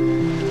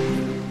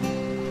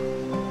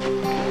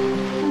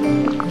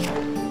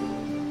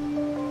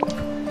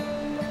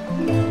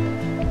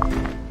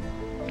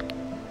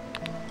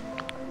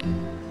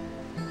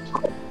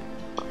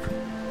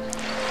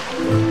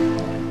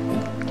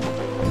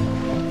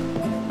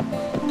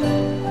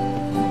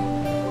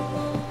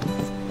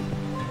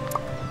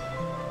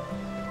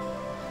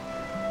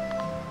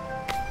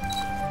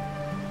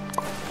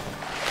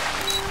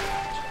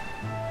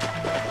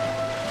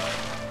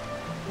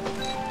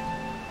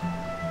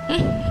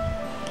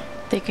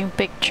 Taking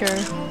picture.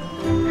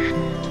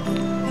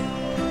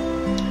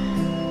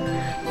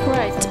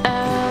 Right,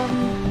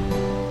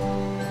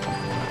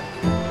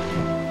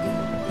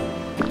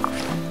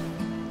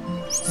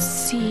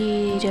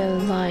 see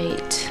the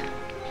light.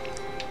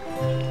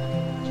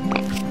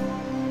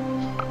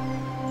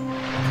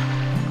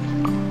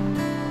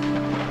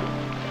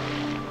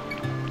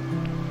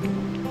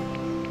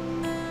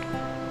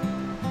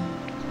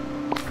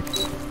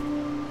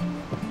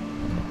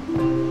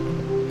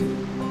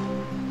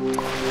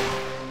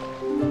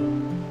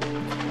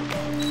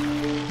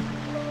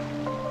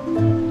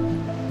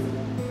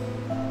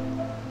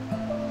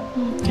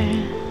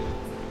 Okay.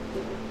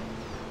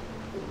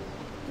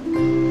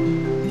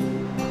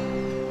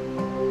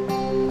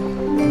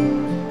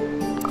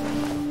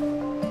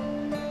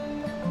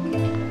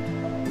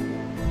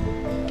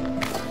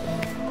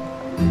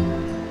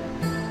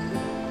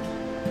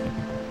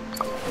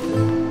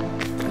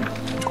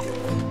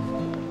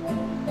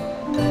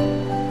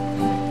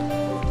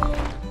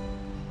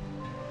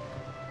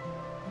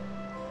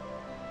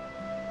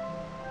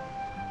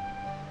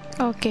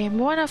 Okay,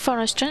 Moana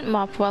found a strange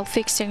map while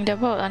fixing the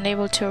boat.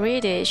 Unable to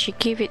read it, she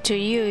gave it to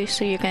you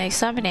so you can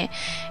examine it.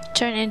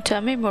 Turn into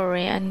a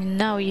memory, and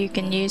now you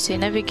can use it in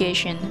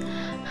navigation.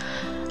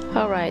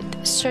 Alright,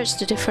 search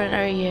the different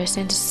areas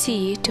in the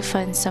sea to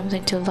find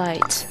something to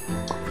light.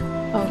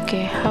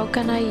 Okay, how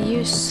can I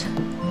use...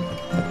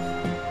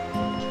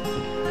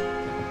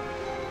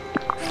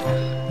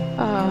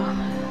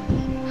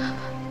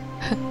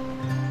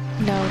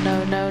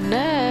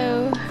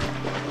 No.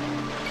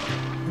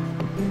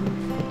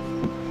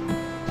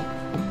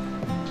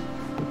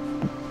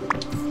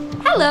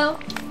 Hello.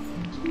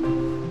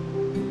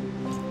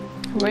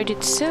 Ready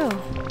to sail.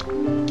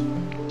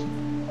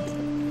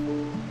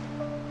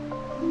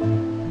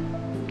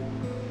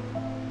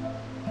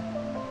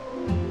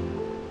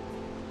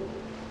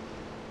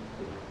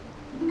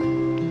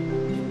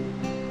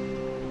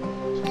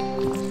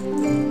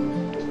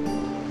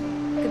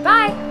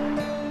 Goodbye.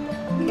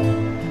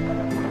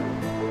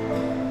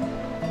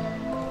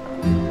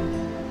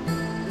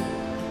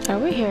 Are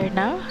we here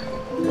now?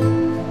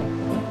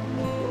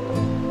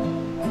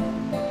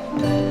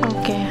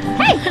 Okay.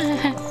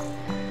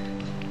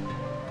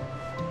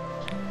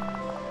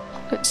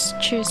 Let's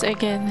choose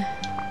again.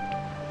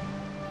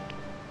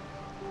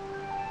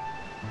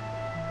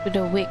 With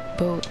a wake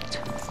boat.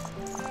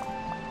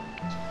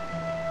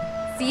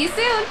 See you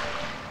soon.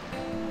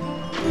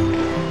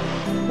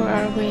 Where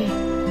are we?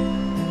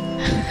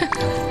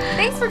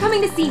 Thanks for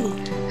coming to see me.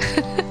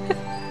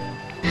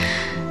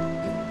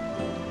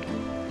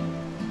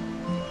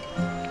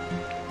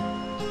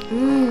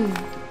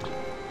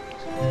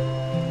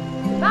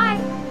 Goodbye.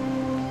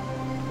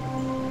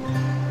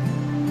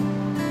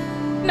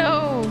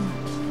 No!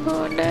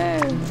 Oh no!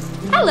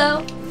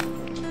 Hello.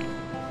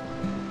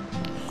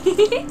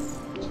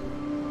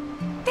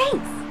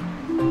 Thanks.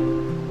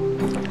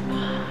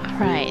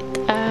 Right,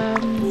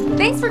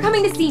 Thanks for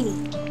coming to see me.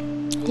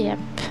 yep.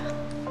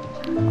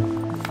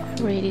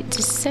 Ready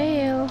to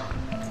sail.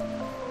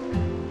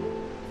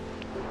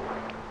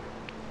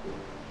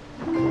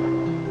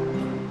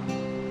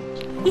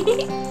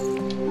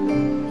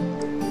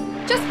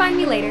 Just find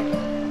me later.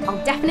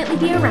 I'll definitely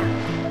be around.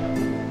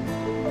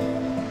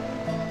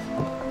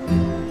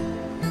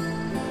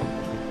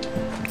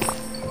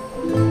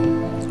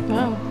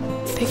 Wow,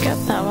 pick up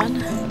that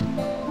one.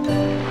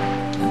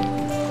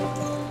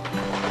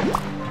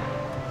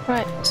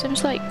 Right,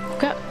 seems like we've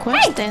got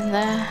quest in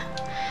there.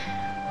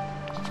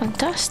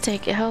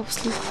 Fantastic, it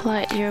helps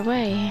light your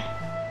way.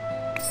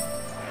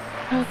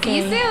 See you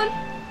Okay, soon.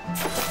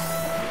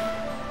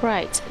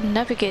 right,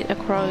 navigate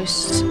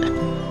across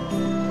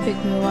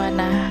with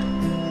Moana.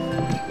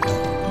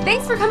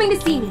 Thanks for coming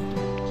to see me.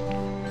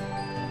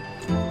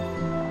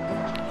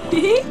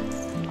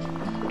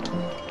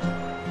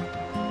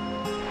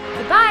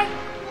 Goodbye.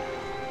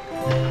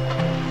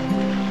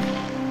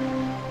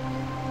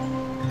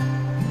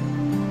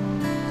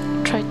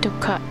 Try to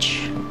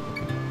catch.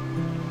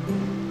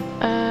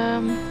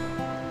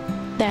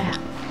 There.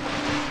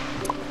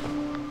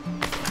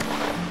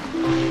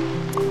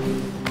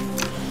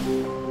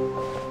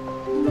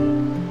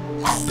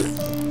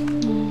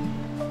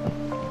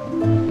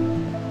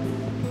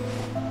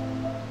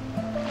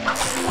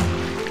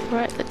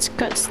 Right, let's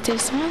catch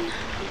this one.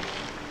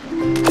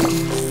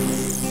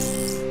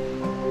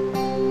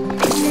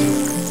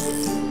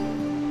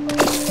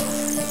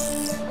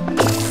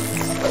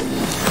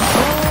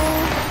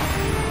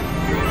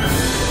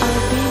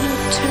 Albino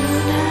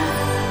tuna.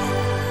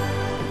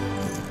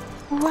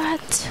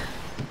 What?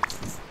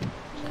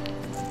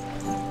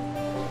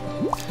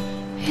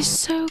 It's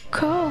so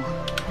cool.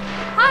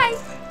 Hi.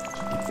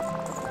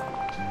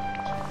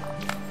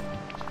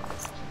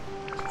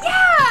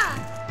 Yeah.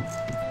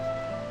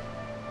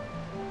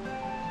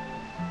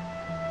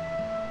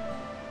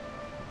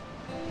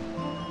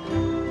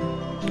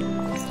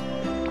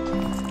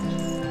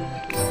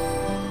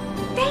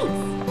 Thanks.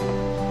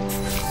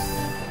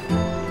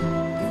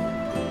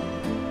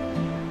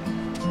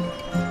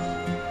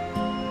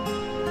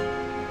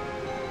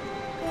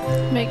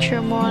 Make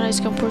sure Moana is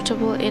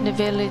comfortable in the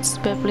village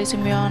by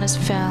placing Moana's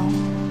fell.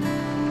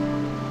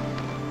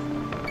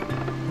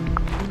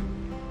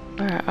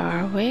 Where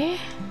are we?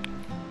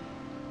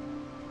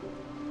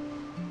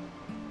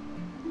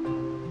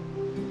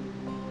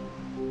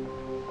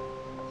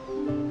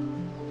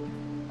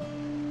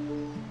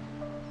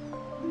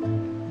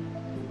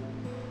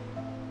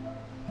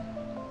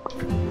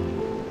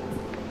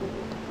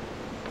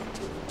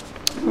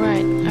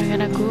 Right, I'm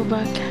gonna go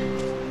back.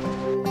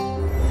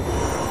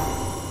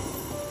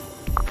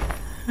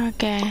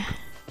 Okay.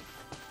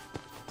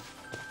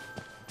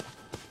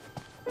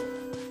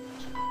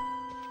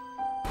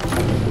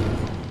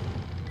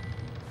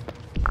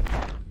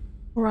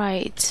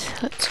 Right,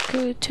 let's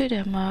go to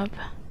the map.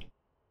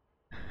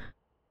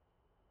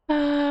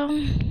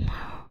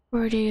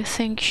 Where do you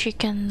think she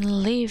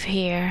can live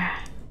here?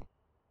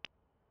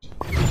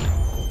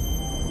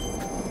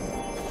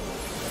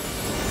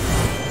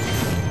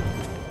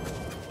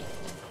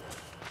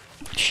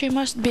 She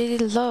must be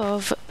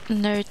love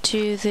near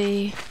to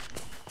the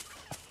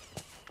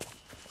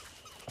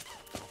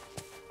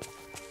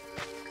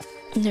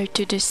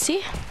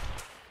sea.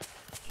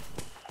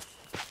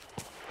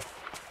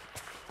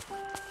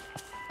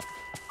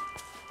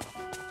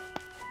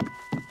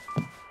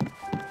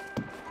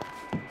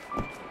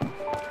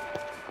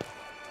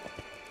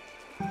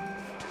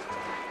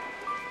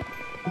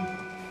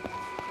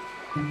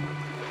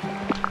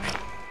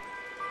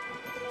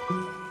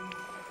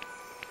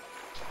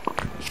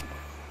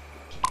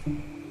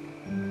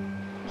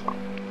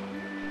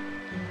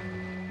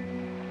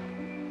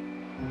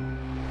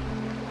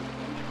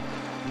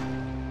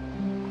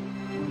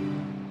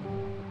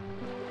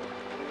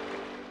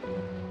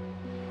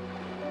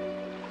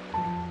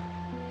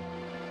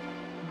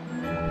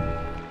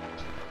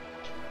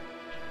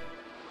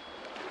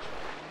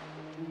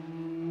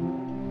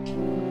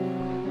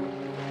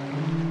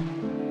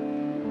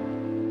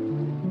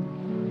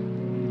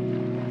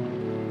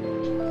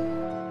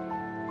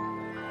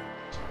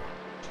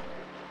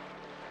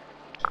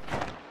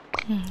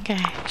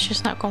 Okay,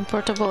 she's not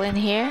comfortable in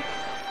here.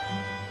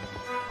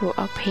 Go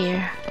up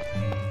here.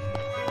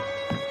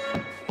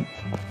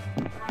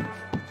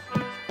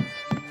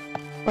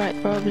 Right,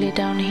 probably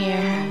down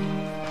here.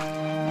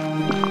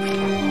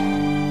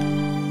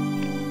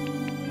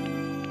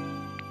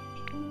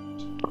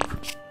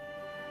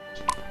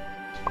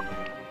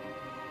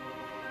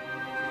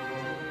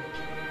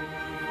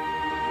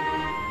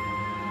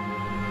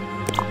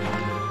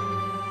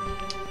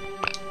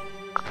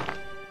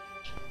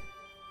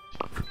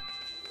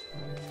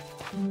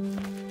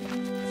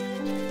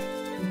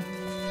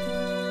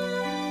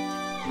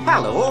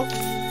 Hello.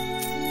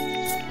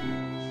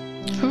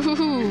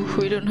 Ooh,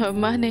 we don't have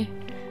money.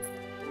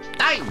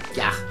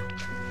 Hiya.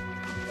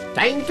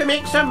 Time to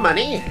make some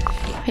money.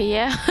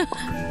 Yeah.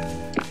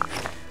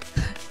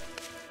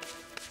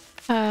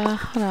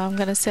 Hold on, I'm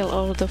gonna sell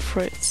all the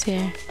fruits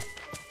here.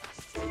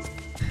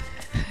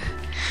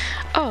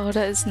 Oh,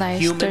 that is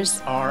nice. Humans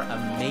There's are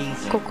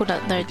amazing.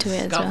 coconut there to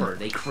it as well. Discover,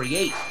 they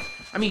create.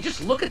 I mean,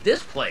 just look at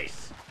this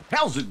place.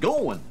 How's it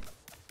going?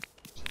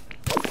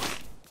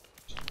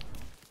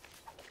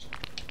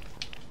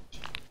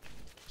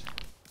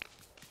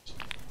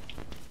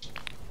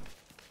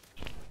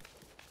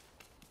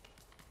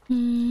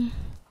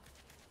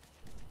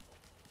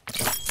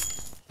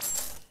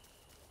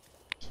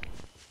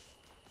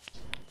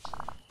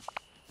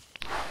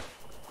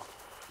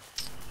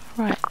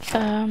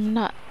 Right,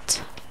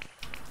 not.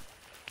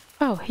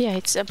 Oh, yeah,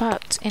 it's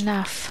about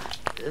enough.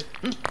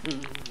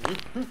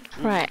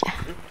 Right.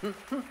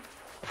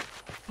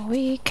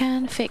 We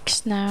can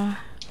fix now.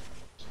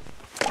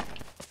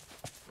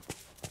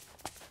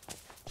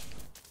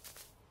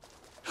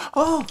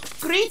 Oh,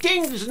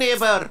 greetings,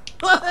 neighbor.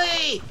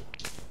 Hey!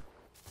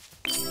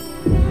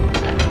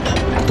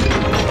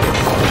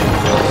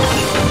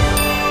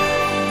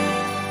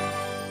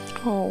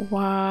 Oh,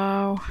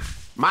 wow.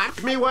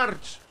 Mark me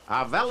words,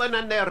 a villain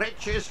and their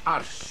riches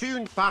are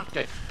soon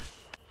parted.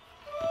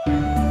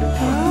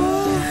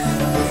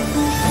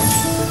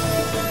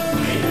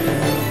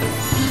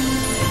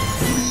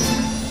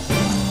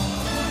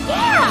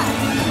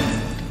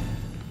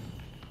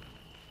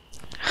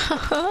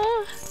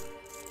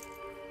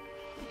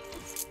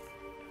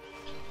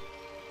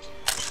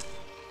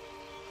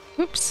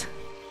 Oops.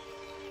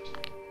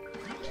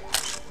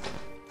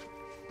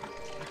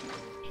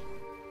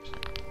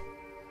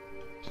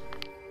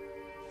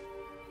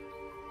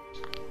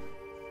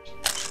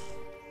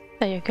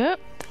 There you go.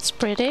 That's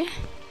pretty.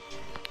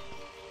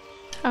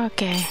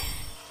 Okay.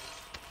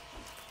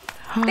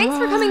 Thanks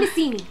for coming to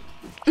see me.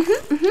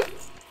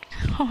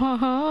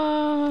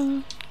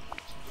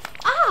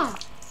 Ah!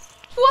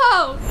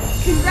 Whoa!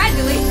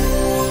 Congratulations!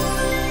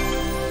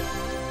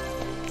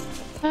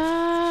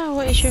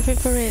 What is your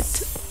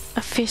favorite?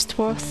 A feast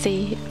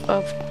worthy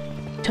of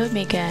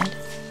Tomigad.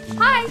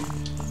 Hi!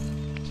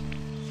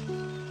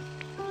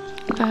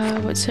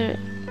 What's her?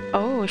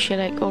 Oh, she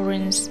like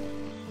orange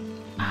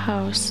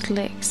house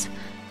legs.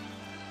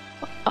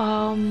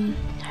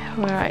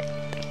 Right.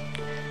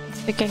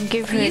 We can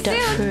give her See you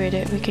that soon.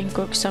 food. We can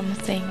cook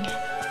something.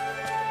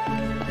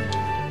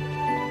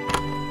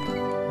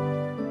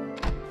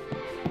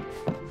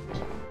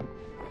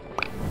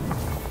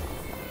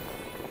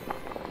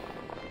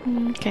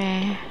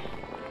 Okay.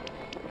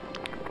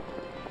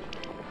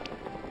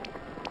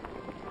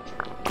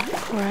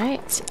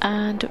 Right,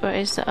 and where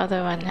is the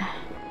other one?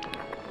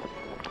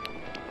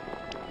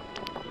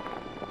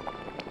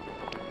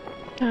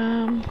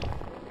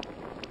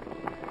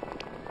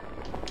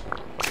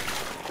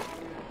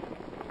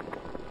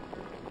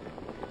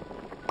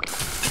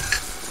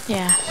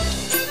 Yeah.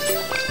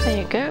 There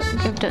you go.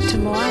 Give that to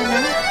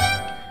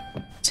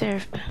Moana.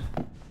 It's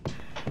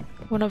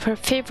one of her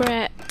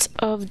favorite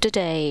of the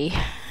day.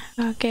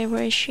 Okay,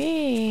 where is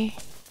she?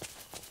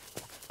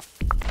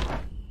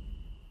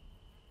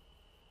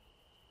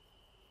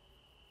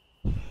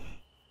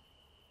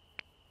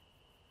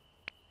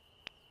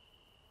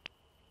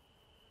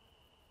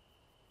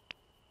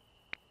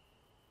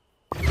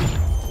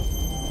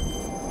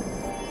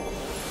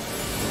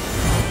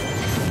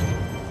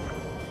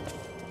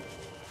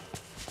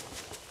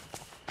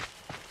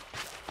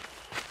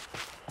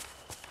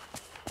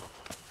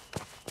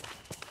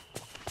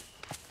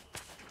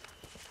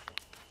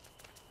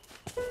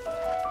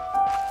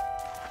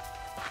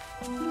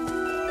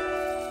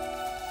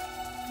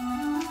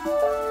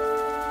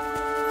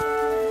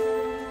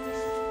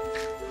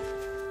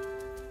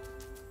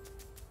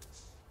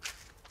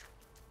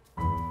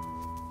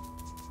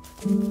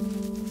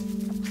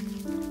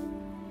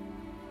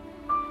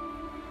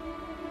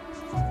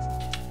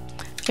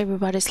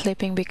 Everybody's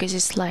sleeping because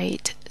it's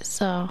late,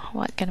 so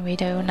what can we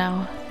do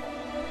now?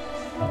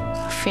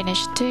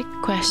 Finish the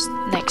quest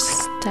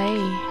next day.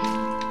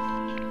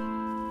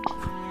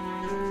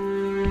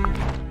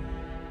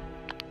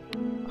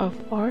 Of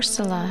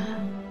Ursula.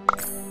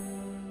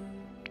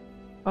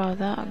 Oh,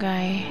 that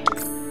guy.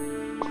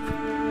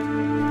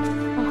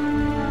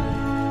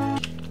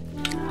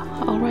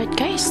 Alright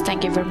guys,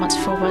 thank you very much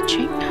for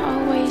watching.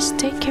 Always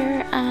take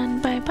care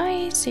and bye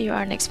bye. See you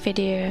our next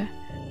video.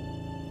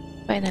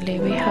 Finally,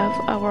 we have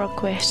our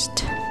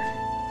quest.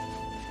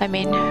 I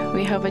mean,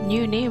 we have a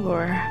new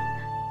neighbor,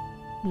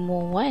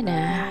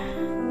 Moana.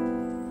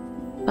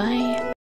 Bye.